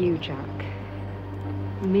 Not you, Jack.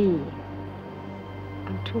 Me.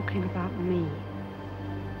 I'm talking about me.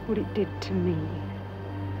 What it did to me.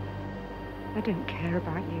 I don't care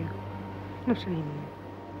about you. Not anymore.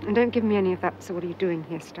 And don't give me any of that, so what are you doing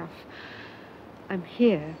here stuff. I'm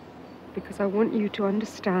here because I want you to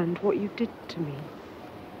understand what you did to me.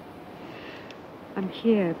 I'm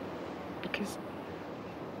here because...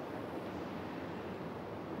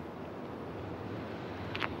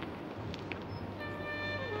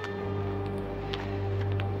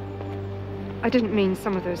 I didn't mean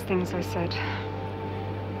some of those things I said.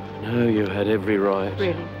 No, you had every right.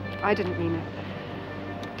 Really, I didn't mean it.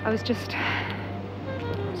 I was just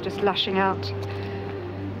lashing out.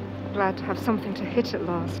 Glad to have something to hit at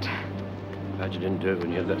last. Glad you didn't do it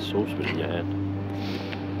when you had that saucepan in your hand.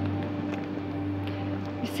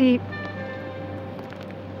 You see,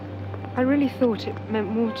 I really thought it meant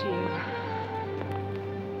more to you.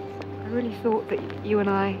 I really thought that you and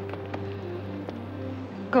I...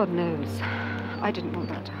 God knows, I didn't want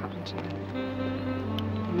that to happen to you.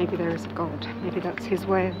 Maybe there is a God. Maybe that's his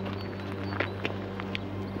way.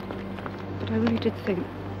 But I really did think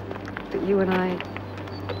that you and I...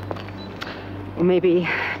 Or maybe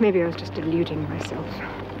I was just deluding myself.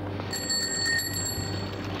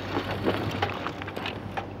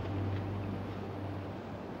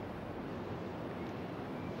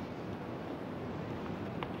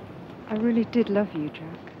 I really did love you, Jack.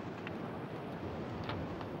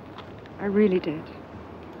 I really did.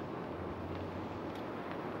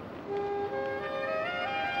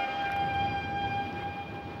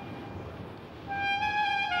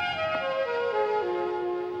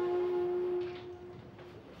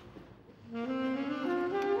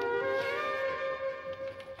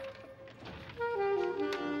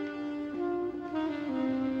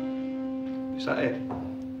 Is that it?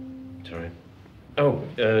 Sorry. Oh,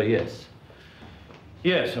 yes.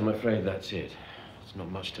 Yes, I'm afraid that's it. It's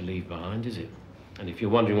not much to leave behind, is it? And if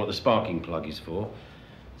you're wondering what the sparking plug is for,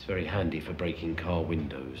 it's very handy for breaking car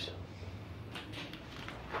windows.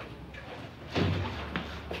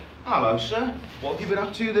 Hello, sir. What have you been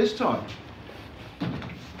up to this time?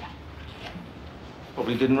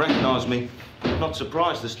 Probably didn't recognise me. Not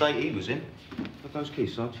surprised the state he was in. Got those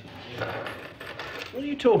keys, Sarge? What are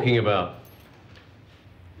you talking about?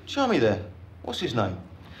 Show me there. What's his name?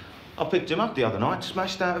 I picked him up the other night,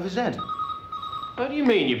 smashed out of his head. How do you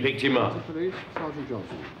mean you picked him up? Police, Sergeant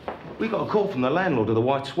Johnson. We got a call from the landlord of the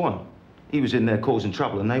White Swan. He was in there causing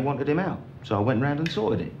trouble and they wanted him out. So I went round and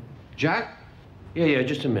sorted it. Jack? Yeah,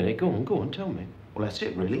 just a minute. Go on, tell me. Well, that's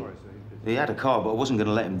it, really. He had a car, but I wasn't going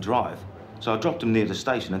to let him drive. So I dropped him near the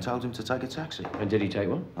station and told him to take a taxi. And did he take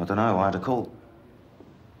one? I don't know. I had a call.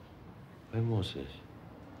 When was this?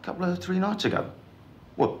 A couple of 3 nights ago.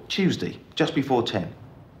 What, Tuesday, just before 10.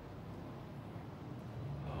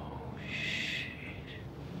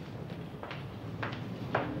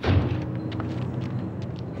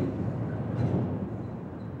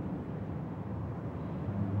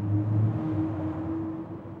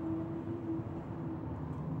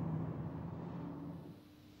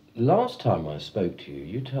 Last time I spoke to you,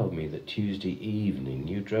 you told me that Tuesday evening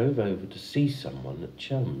you drove over to see someone at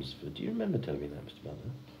Chelmsford. Do you remember telling me that, Mr.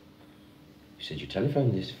 Butler? You said you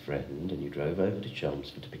telephoned this friend and you drove over to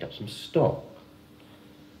Chelmsford to pick up some stock.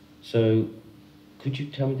 So, could you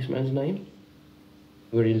tell me this man's name?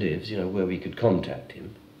 Where he lives, you know, where we could contact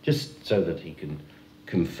him, just so that he can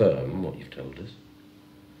confirm what you've told us.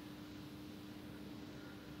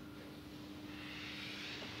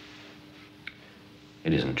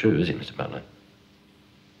 It isn't true, is it, Mr. Butler?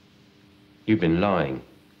 You've been lying.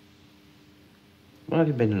 Why have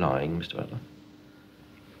you been lying, Mr. Butler?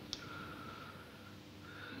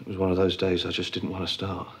 It was one of those days I just didn't want to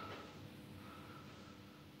start.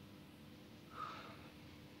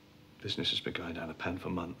 Business has been going down the pan for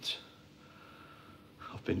months.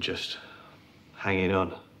 I've been just hanging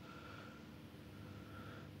on.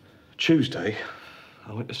 Tuesday,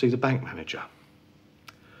 I went to see the bank manager.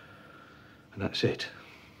 And that's it.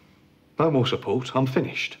 No more support. I'm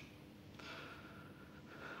finished.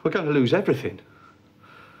 We're going to lose everything.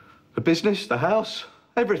 The business, the house,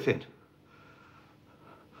 everything.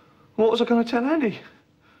 What was I going to tell Annie?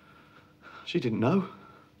 She didn't know.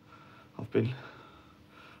 I've been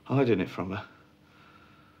hiding it from her.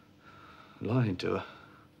 Lying to her.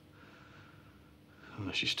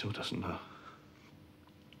 Oh, she still doesn't know.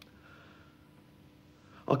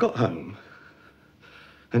 I got home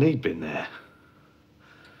and he'd been there.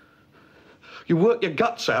 You work your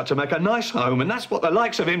guts out to make a nice home, and that's what the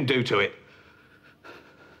likes of him do to it.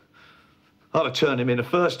 I'd have turned him in the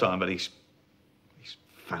first time, but he's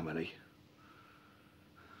family.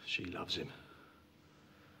 She loves him.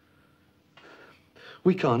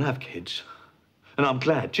 We can't have kids, and I'm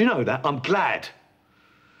glad. Do you know that? I'm glad.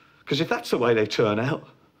 Because if that's the way they turn out...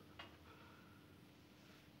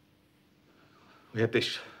 We had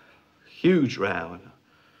this huge row, and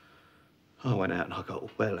I went out and I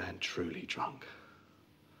got well and truly drunk.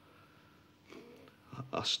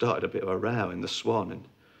 I started a bit of a row in the Swan, and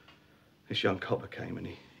this young copper came and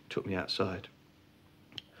he took me outside.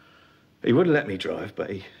 He wouldn't let me drive,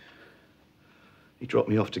 but he dropped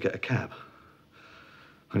me off to get a cab.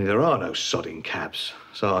 Only there are no sodding cabs,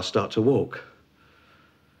 so I start to walk.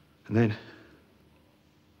 And then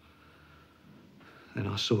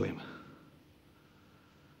I saw him.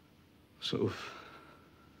 Sort of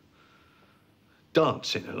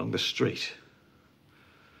dancing along the street.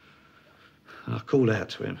 And I called out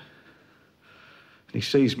to him. And he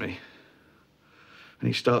sees me. And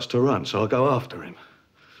he starts to run, so I go after him.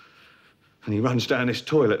 And he runs down this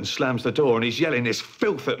toilet and slams the door, and he's yelling this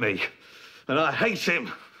filth at me. And I hate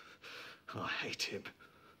him. I hate him.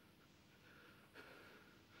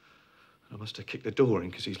 I must have kicked the door in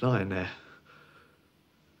because he's lying there.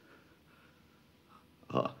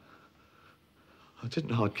 I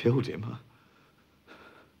didn't know I'd killed him.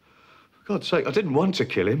 For God's sake, I didn't want to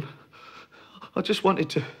kill him. I just wanted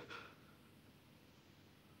to...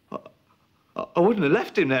 I wouldn't have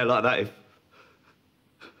left him there like that if...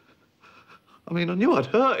 I mean, I knew I'd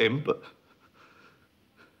hurt him, but...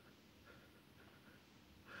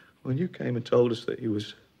 When you came and told us that he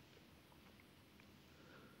was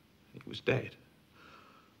dead,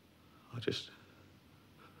 I just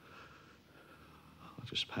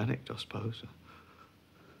panicked, I suppose.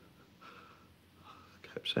 I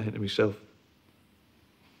kept saying to myself,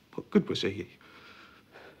 what good was he?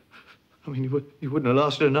 I mean, he wouldn't have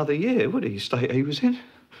lasted another year, would he, the state he was in?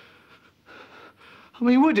 I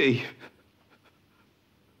mean, would he?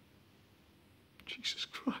 Jesus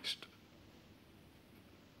Christ.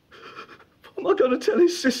 What am I going to tell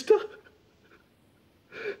his sister?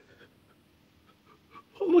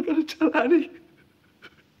 What am I going to tell Annie?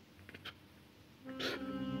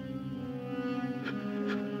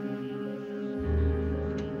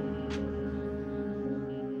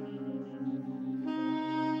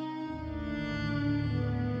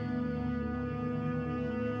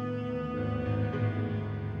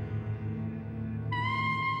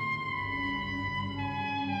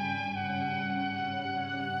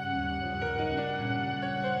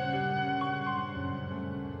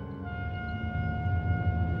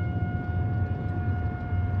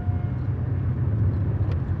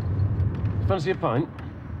 Fancy a pint?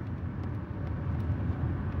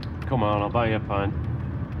 Come on, I'll buy you a pint.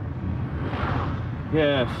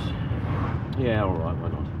 Yes. Yeah, all right, why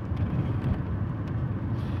not?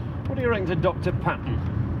 What do you reckon to Dr. Patton?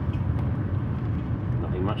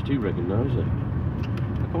 Nothing much to reckon, though, is it?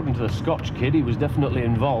 According to the Scotch kid, he was definitely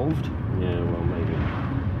involved. Yeah, well, maybe.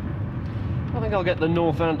 I think I'll get the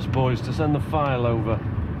Northants boys to send the file over.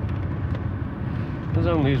 There's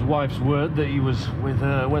only his wife's word that he was with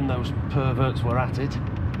her when those perverts were at it.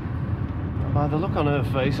 By the look on her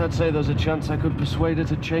face, I'd say there's a chance I could persuade her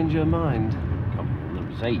to change her mind. Come on, that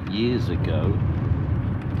was 8 years ago.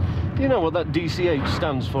 Do you know what that DCH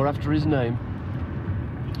stands for after his name?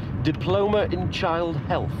 Diploma in Child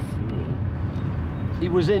Health. He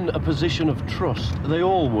was in a position of trust. They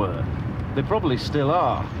all were. They probably still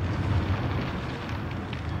are.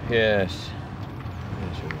 Yes.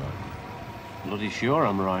 Yes, you're right. Bloody sure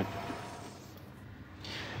I'm right.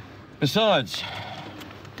 Besides,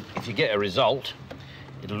 if you get a result,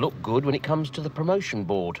 it'll look good when it comes to the promotion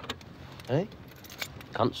board. Eh?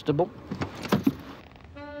 Constable?